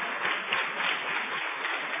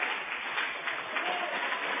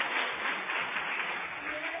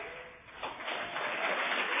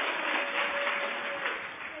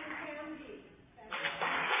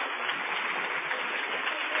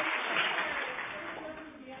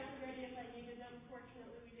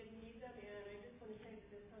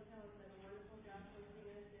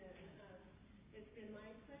 been my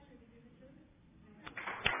pleasure to do the service.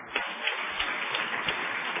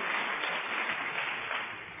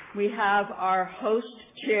 We have our host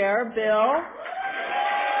chair, Bill.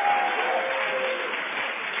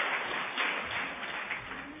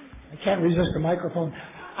 I can't resist the microphone.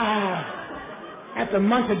 After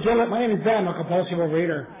months of diligent, my name is Ben, I'm a compulsive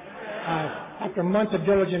overeater. After months of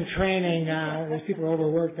diligent training, these people are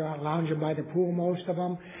overworked. They're out lounging by the pool, most of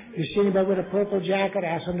them. You see anybody with a purple jacket,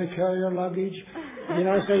 ask them to carry your luggage. You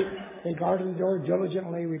know, they guarded the door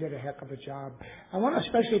diligently. We did a heck of a job. I want to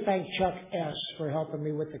especially thank Chuck S. for helping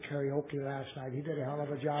me with the karaoke last night. He did a hell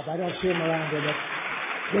of a job. I don't see him around here, but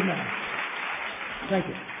good man. Thank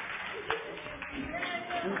you.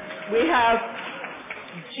 We have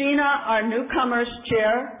Gina, our newcomers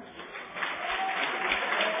chair.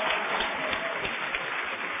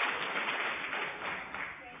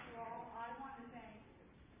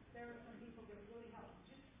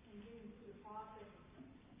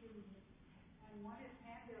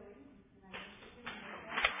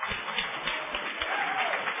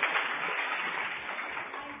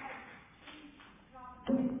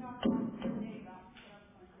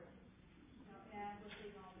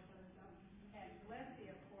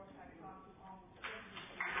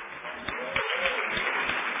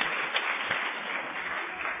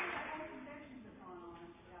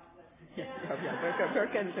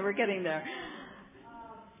 We're getting there.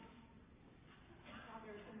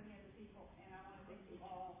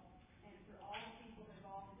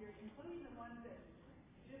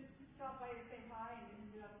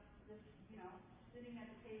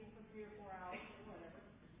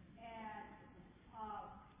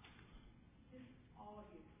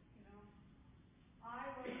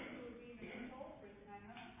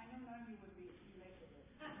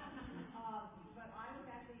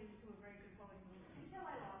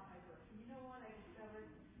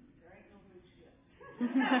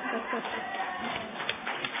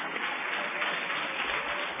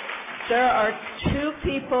 There are two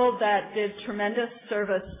people that did tremendous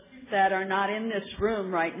service that are not in this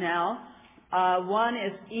room right now. One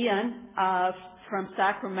is Ian from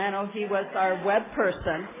Sacramento. He was our web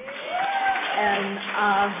person, and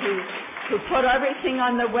who put everything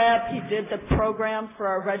on the web. He did the program for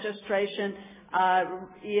our registration.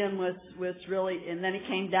 Ian was really, and then he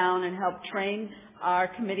came down and helped train our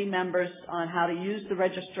committee members on how to use the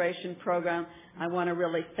registration program. I want to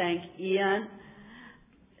really thank Ian.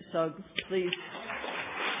 So please,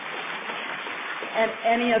 and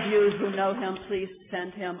any of you who know him, please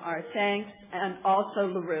send him our thanks, and also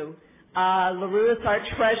LaRue. LaRue is our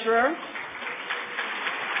treasurer,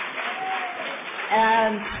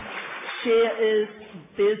 and she is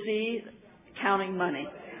busy counting money.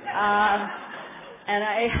 And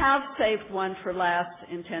I have saved one for last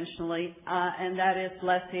intentionally, and that is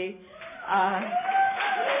Leslie.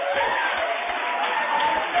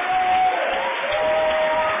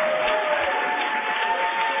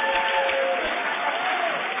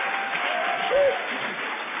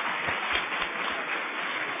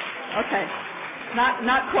 Okay,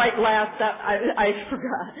 not quite last. I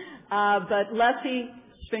forgot. But Leslie's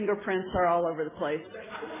fingerprints are all over the place.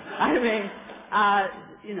 I mean,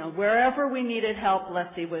 wherever we needed help,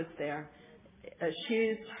 Leslie was there.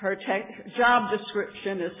 Her job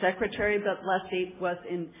description is secretary, but Leslie was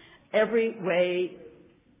in every way.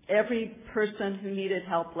 Every person who needed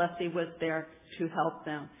help, Leslie was there to help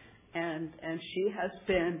them, and she has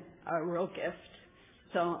been a real gift.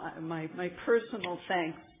 So my personal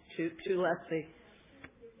thanks to Leslie.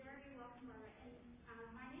 You're very welcome, Barbara. And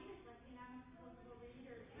my name is Leslie, and I'm a compulsive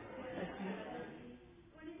overeater. I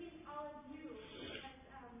want to thank all of you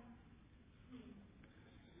because you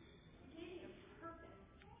gave me a purpose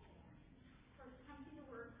for something to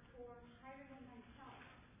work for higher than myself.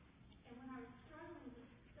 And when I was struggling to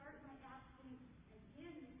start my abstinence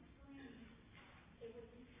again this spring, it was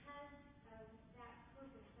because of that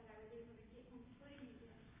purpose that I was able to get my footing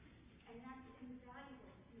again. And that's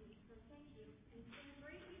invaluable to me. So thank you. And it's been a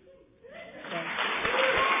great weekend.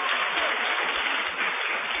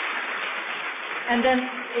 And then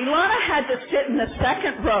Ilana had to sit in the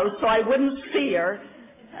second row so I wouldn't see her.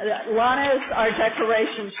 Ilana is our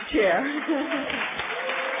decorations chair.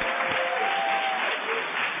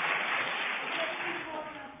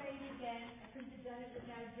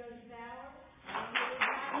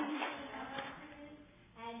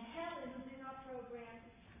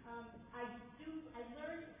 I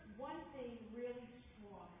learned one thing really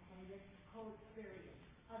strong from this whole experience,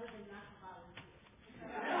 other than not to volunteer.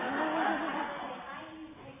 I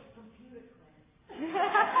need to take a computer class. Because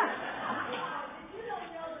if you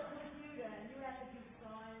don't know the computer and you have to do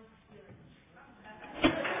science,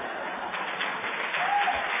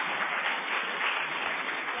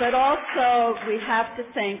 But also, we have to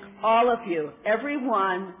thank all of you,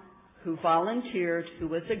 everyone who volunteered, who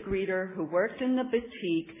was a greeter, who worked in the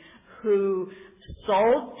boutique, who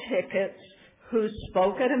sold tickets, who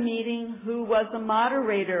spoke at a meeting, who was a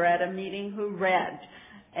moderator at a meeting, who read.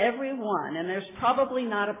 Everyone, and there's probably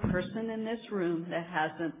not a person in this room that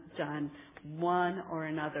hasn't done one or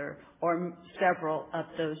another or several of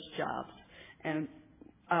those jobs. And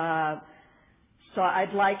so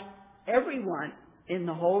I'd like everyone in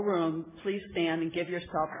the whole room, please stand and give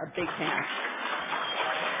yourself a big hand.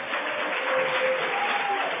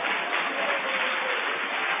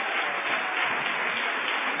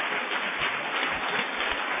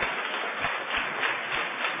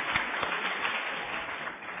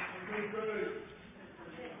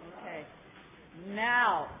 Okay.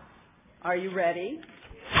 Now, are you ready?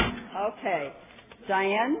 Okay.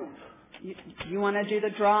 Diane, you want to do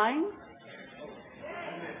the drawing?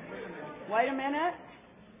 Wait a minute.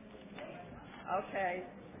 Okay.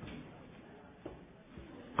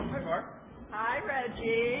 Hi, Mark. Hi,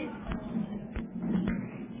 Reggie.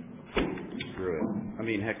 Screw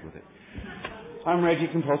it. Heck with it. I'm Reggie,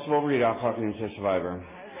 compulsive overeater, alcoholic and incest survivor.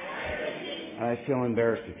 And I feel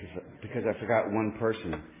embarrassed because I forgot one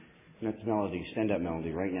person. And that's Melody. Stand up,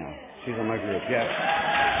 Melody, right now. She's on my group. Yes.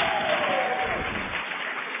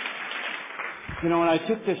 You know, when I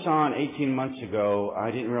took this on 18 months ago, I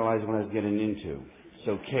didn't realize what I was getting into.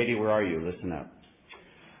 So, Katie, where are you? Listen up.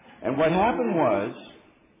 And what happened was,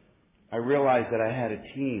 I realized that I had a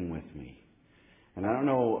team with me. And I don't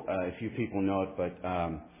know if you people know it, but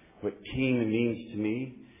what team means to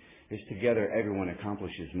me is together everyone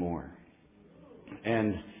accomplishes more.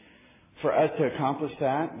 And for us to accomplish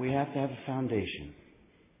that, we have to have a foundation.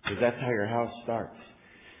 Because that's how your house starts.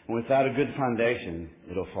 And without a good foundation,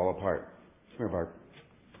 it'll fall apart. Come here, Barb.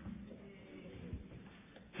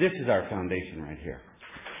 This is our foundation right here.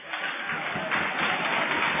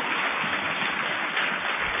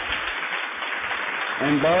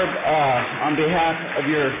 And Barb, on behalf of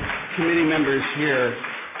your committee members here,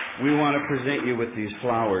 we want to present you with these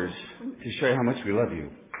flowers to show you how much we love you.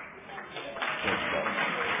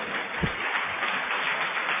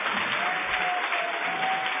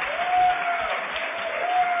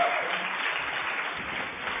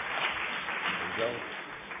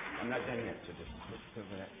 I'm not done yet, so just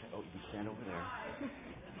over that. Oh, you can stand over there.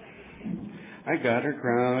 I got her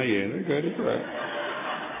crying. I got her crying.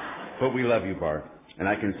 But we love you, Barb. And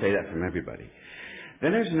I can say that from everybody.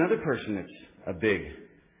 Then there's another person that's a big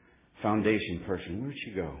foundation person. Where'd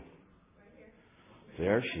she go?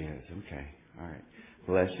 There she is. Okay. All right.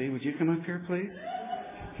 Leslie, would you come up here, please?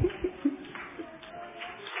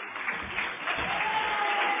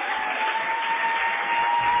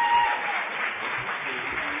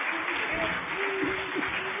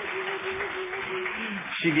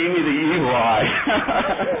 She gave me the evil eye.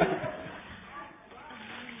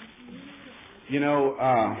 You know,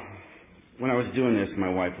 when I was doing this, my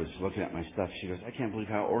wife was looking at my stuff. She goes, I can't believe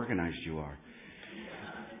how organized you are.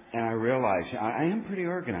 And I realized I am pretty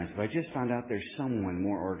organized, but I just found out there's someone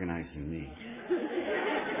more organized than me.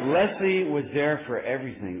 Leslie was there for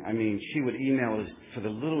everything. I mean, she would email us for the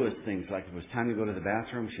littlest things, like if it was time to go to the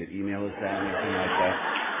bathroom, she'd email us that and everything like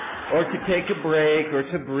that. Or to take a break or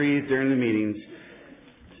to breathe during the meetings.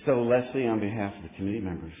 So, Leslie, on behalf of the committee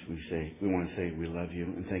members, we want to say we love you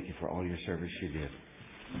and thank you for all your service you did.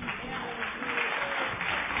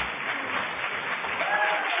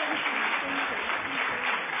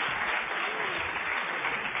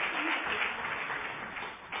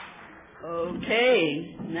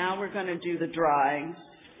 Okay, now we're going to do the drawings.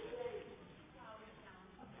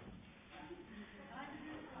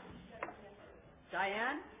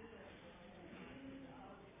 Diane?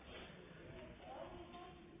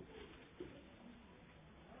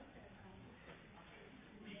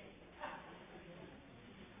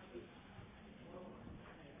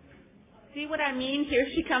 See what I mean? Here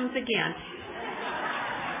she comes again.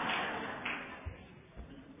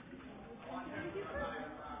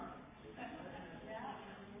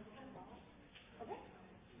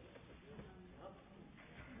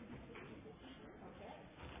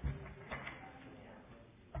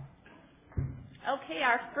 Okay,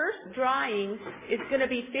 our first drawing is going to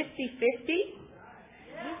be 50-50.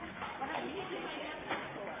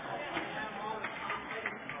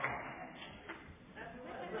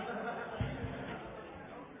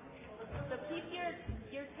 So keep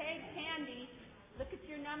your tags handy. Look at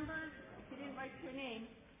your numbers if you didn't write your name.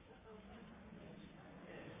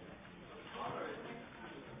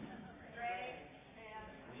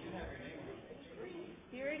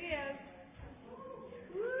 Here it is.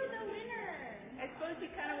 Woo, the winner. I suppose you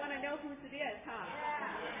kind of want to know whose it is, huh?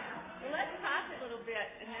 Yeah.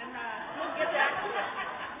 get back to it.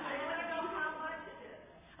 I want to know how much it is.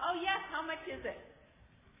 Oh, yes, how much is it?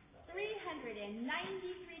 $393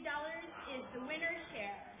 is the winner's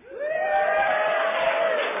share.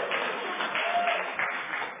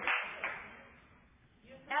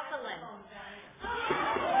 Evelyn.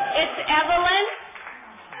 It's Evelyn.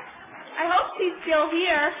 I hope she's still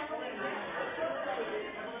here.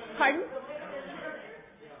 Pardon?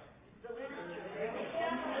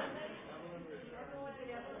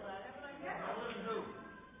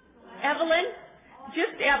 Evelyn?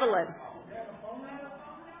 Just Evelyn.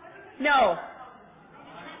 No.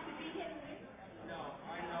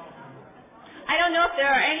 I don't know if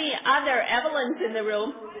there are any other Evelyns in the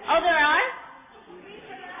room. Oh, there are?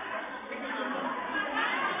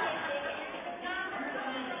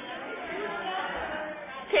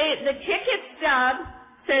 Okay, the ticket stub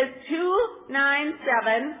says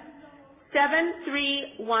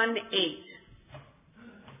 297-7318.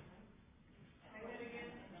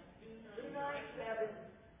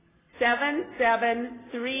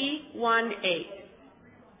 77318.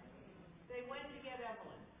 They went to get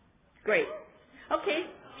Evelyn. Great. Okay.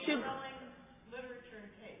 Selling literature and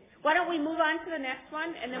cake. Why don't we move on to the next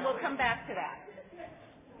one, and then we'll come back to that.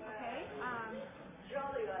 Okay.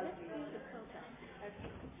 Jolly Let's do the quilt out.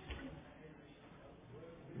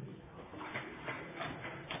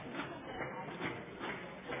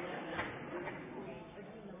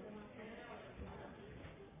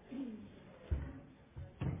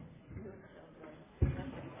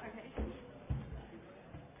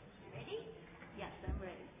 Ready? Yes, I'm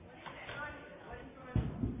ready.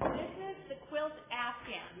 This is the quilt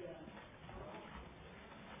Afghan.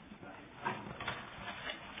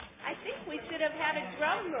 I think we should have had a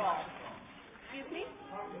drum roll. Excuse me?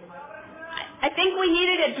 I think we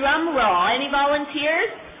needed a drum roll. Any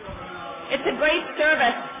volunteers? It's a great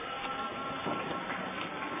service.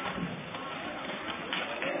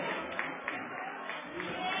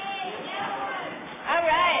 All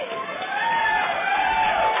right.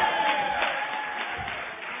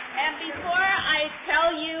 And before I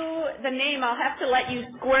tell you the name, I'll have to let you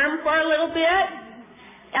squirm for a little bit.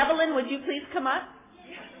 Evelyn, would you please come up?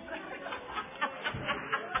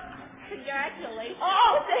 Congratulations.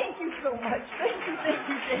 Oh, thank you so much. Thank you.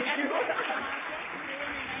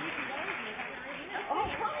 Oh,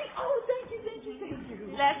 hi. Oh, thank you.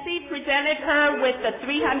 Leslie presented her with the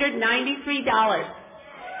 $393.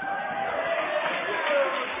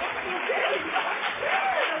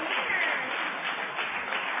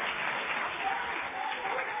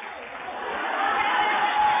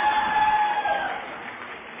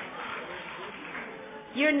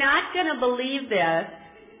 You're not going to believe this,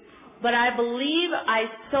 but I believe I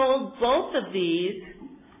sold both of these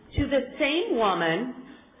to the same woman.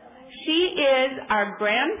 She is our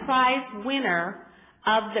grand prize winner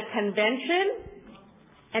of the convention.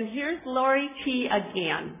 And here's Lori T.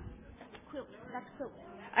 again. That's quilt.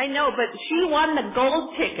 I know, but she won the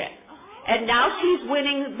gold ticket. And now she's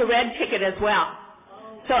winning the red ticket as well.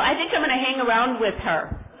 So I think I'm going to hang around with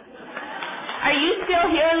her. Are you still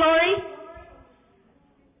here, Lori?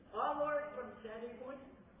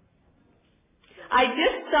 I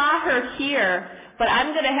just saw her here, but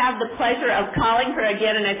I'm going to have the pleasure of calling her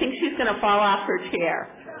again, and I think she's going to fall off her chair.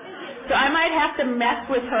 So I might have to mess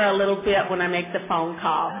with her a little bit when I make the phone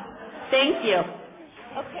call. Thank you.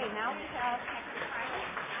 Okay, now we have.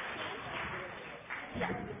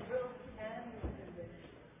 Yes.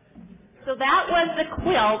 So that was the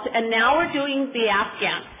quilt, and now we're doing the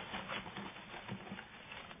Afghan.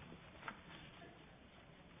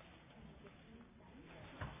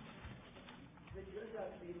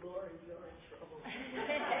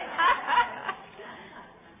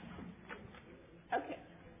 Okay.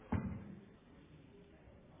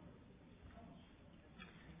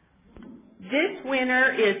 This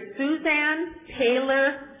winner is Suzanne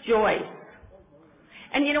Taylor Joyce.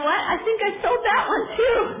 And you know what? I think I sold that one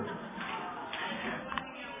too.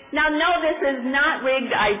 Now, no, this is not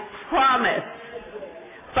rigged, I promise.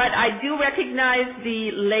 But I do recognize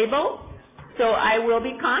the label, so I will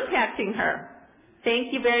be contacting her.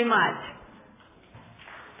 Thank you very much.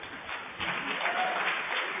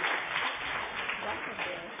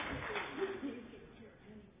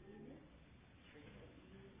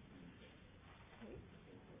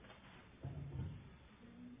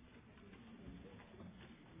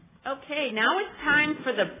 Okay, now it's time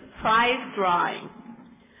for the prize drawing.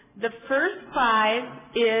 The first prize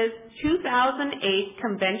is 2008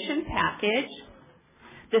 convention package.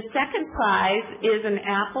 The second prize is an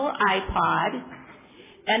Apple iPod.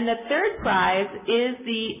 And the third prize is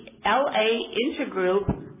the LA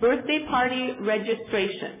Intergroup birthday party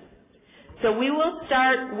registration. So we will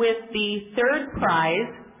start with the third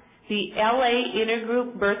prize, the LA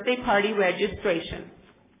Intergroup Birthday Party Registration.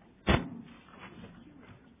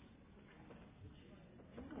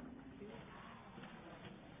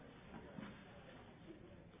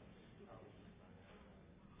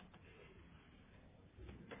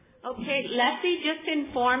 Okay, Leslie just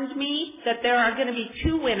informed me that there are going to be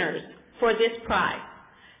 2 winners for this prize.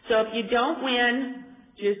 So if you don't win,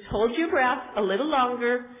 just hold your breath a little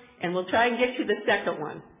longer and we'll try and get you the second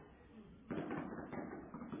one.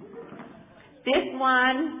 This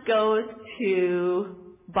one goes to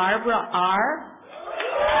Barbara R.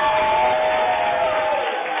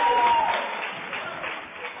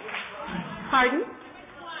 Pardon?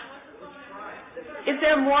 Is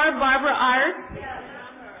there more Barbara R's?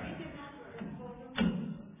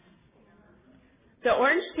 The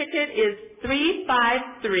orange ticket is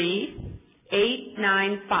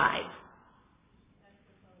 353895.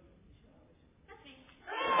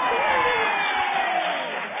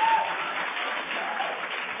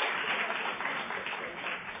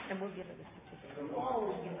 And we'll give it a certificate.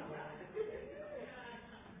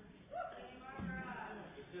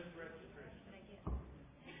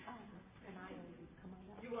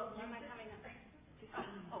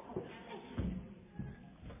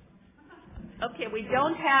 Okay, we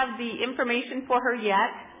don't have the information for her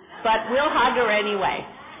yet, but we'll hug her anyway.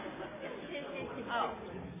 Oh,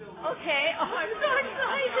 okay. Oh, I'm so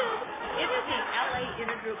excited. It is the LA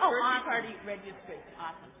Intergroup Birthday Party Registration.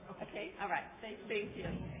 Awesome. Okay. All right. Thank you.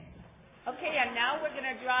 Okay, and now we're going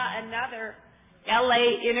to draw another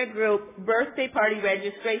LA Intergroup Birthday Party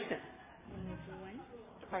Registration.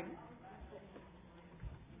 Pardon?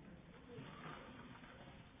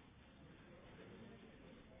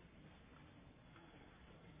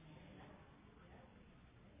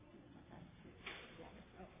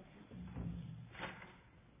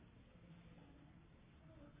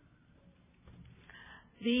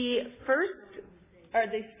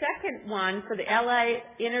 The second one for the LA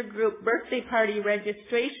Intergroup Birthday Party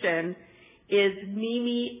Registration is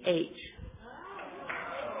Mimi H.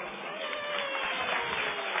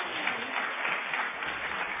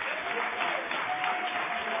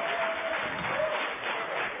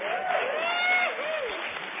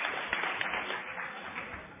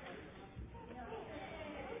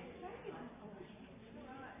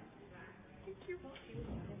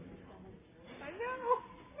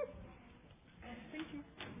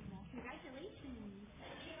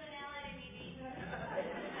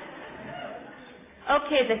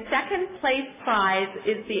 Okay, the second place prize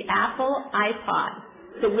is the Apple iPod.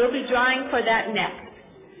 So we'll be drawing for that next.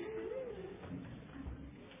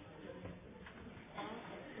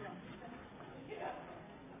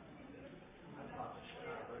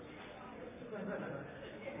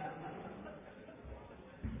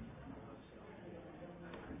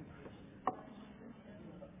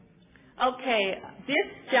 Okay, this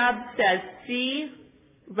job says C.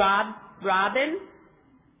 Robin.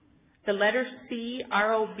 The letter C,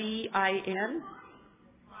 R-O-B-I-N.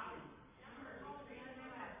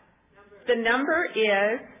 The number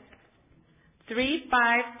is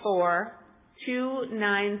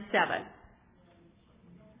 354297.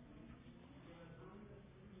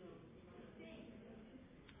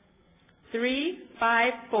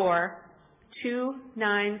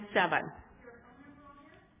 $354-297.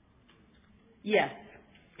 Yes.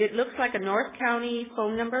 It looks like a North County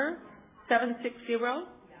phone number, 760.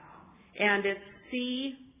 And it's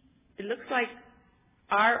C, it looks like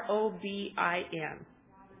R-O-B-I-N.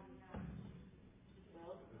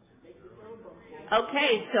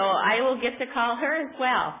 Okay, so I will get to call her as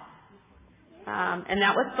well. And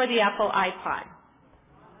that was for the Apple iPod.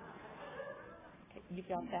 Okay, you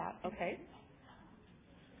got that, okay.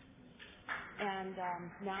 And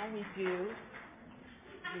now we do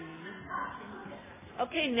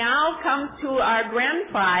Okay, now comes to our grand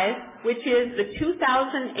prize, which is the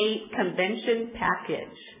 2008 convention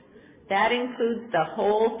package. That includes the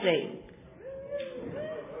whole thing.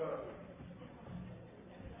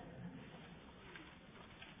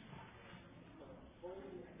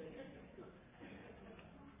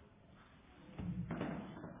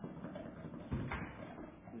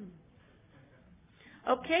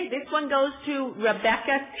 Okay, this one goes to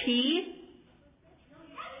Rebecca T.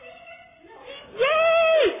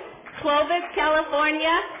 Yay! Clovis,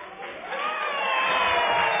 California.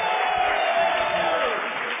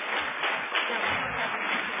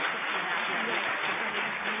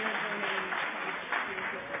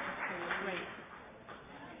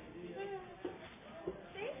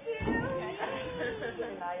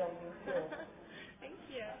 Thank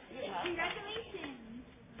you. Congratulations.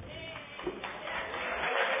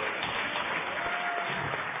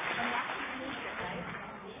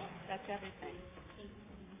 That's everything.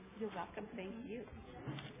 You're welcome. Thank you.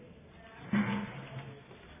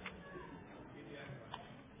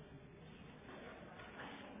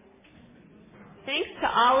 Thanks to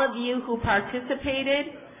all of you who participated.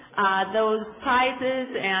 Those prizes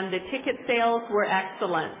and the ticket sales were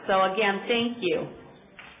excellent. So again, thank you.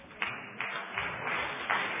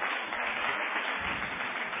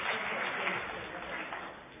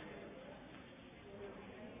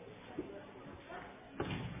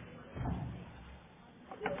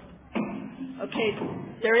 Okay,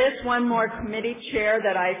 there is one more committee chair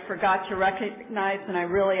that I forgot to recognize, and I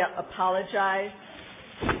really apologize.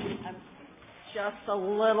 I'm just a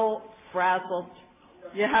little frazzled.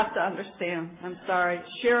 You have to understand. I'm sorry.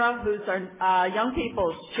 Shira, who's our Young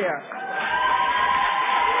People's Chair.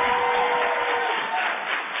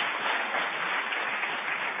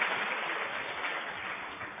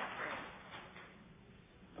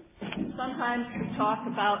 Sometimes we talk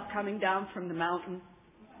about coming down from the mountain.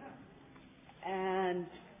 And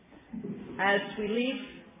as we leave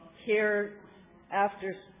here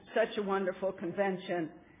after such a wonderful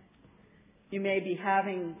convention, you may be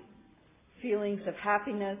having feelings of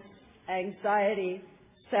happiness, anxiety,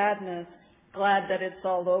 sadness, glad that it's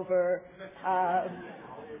all over,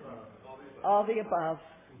 all the above.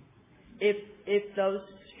 If those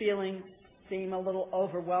feelings seem a little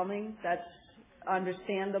overwhelming, that's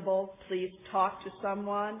understandable. Please talk to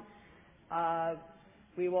someone.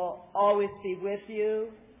 We will always be with you.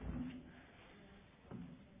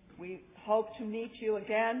 We hope to meet you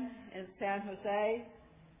again in San Jose,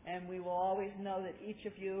 and we will always know that each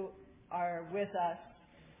of you are with us.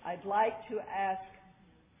 I'd like to ask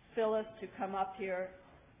Phyllis to come up here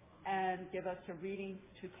and give us a reading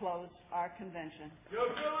to close our convention. Go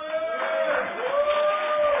Phyllis!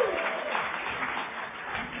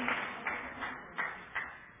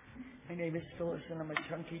 My name is Phyllis, and I'm a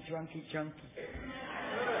chunky, drunky junkie.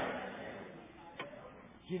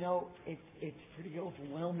 You know, it's pretty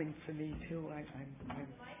overwhelming for me too.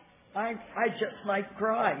 I just might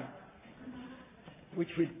cry,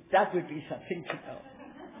 that would be something to know.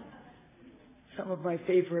 Some of my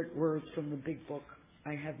favorite words from the big book.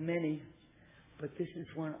 I have many, but this is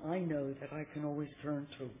one I know that I can always turn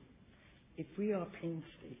to. If we are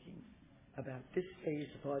painstaking about this phase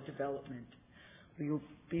of our development, we will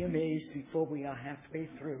be amazed before we are halfway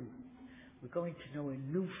through. We're going to know a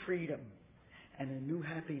new freedom and a new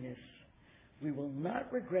happiness. We will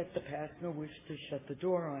not regret the past nor wish to shut the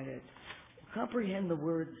door on it. We'll comprehend the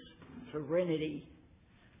words serenity,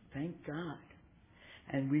 thank God,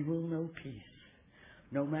 and we will know peace.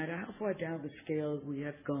 No matter how far down the scale we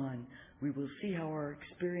have gone, we will see how our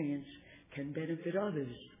experience can benefit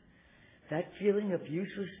others. That feeling of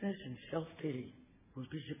uselessness and self-pity will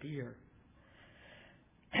disappear.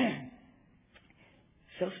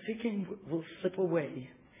 Self-seeking will slip away.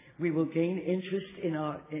 We will gain interest in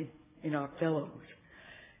our fellows.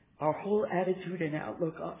 Our whole attitude and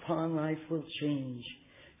outlook upon life will change.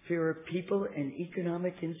 Fear of people and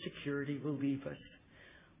economic insecurity will leave us.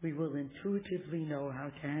 We will intuitively know how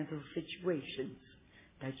to handle situations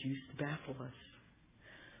that used to baffle us.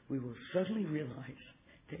 We will suddenly realize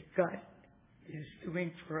that God is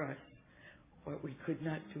doing for us what we could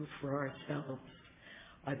not do for ourselves.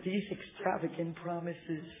 Are these extravagant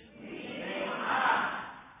promises?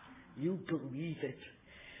 You believe it.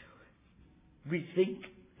 We think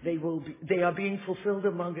they are being fulfilled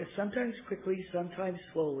among us, sometimes quickly, sometimes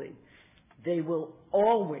slowly. They will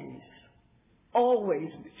always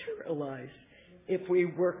materialize if we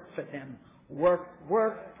work for them. Work,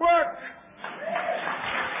 work, work!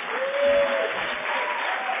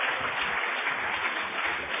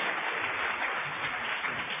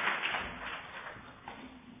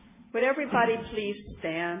 Would everybody please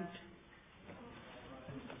stand?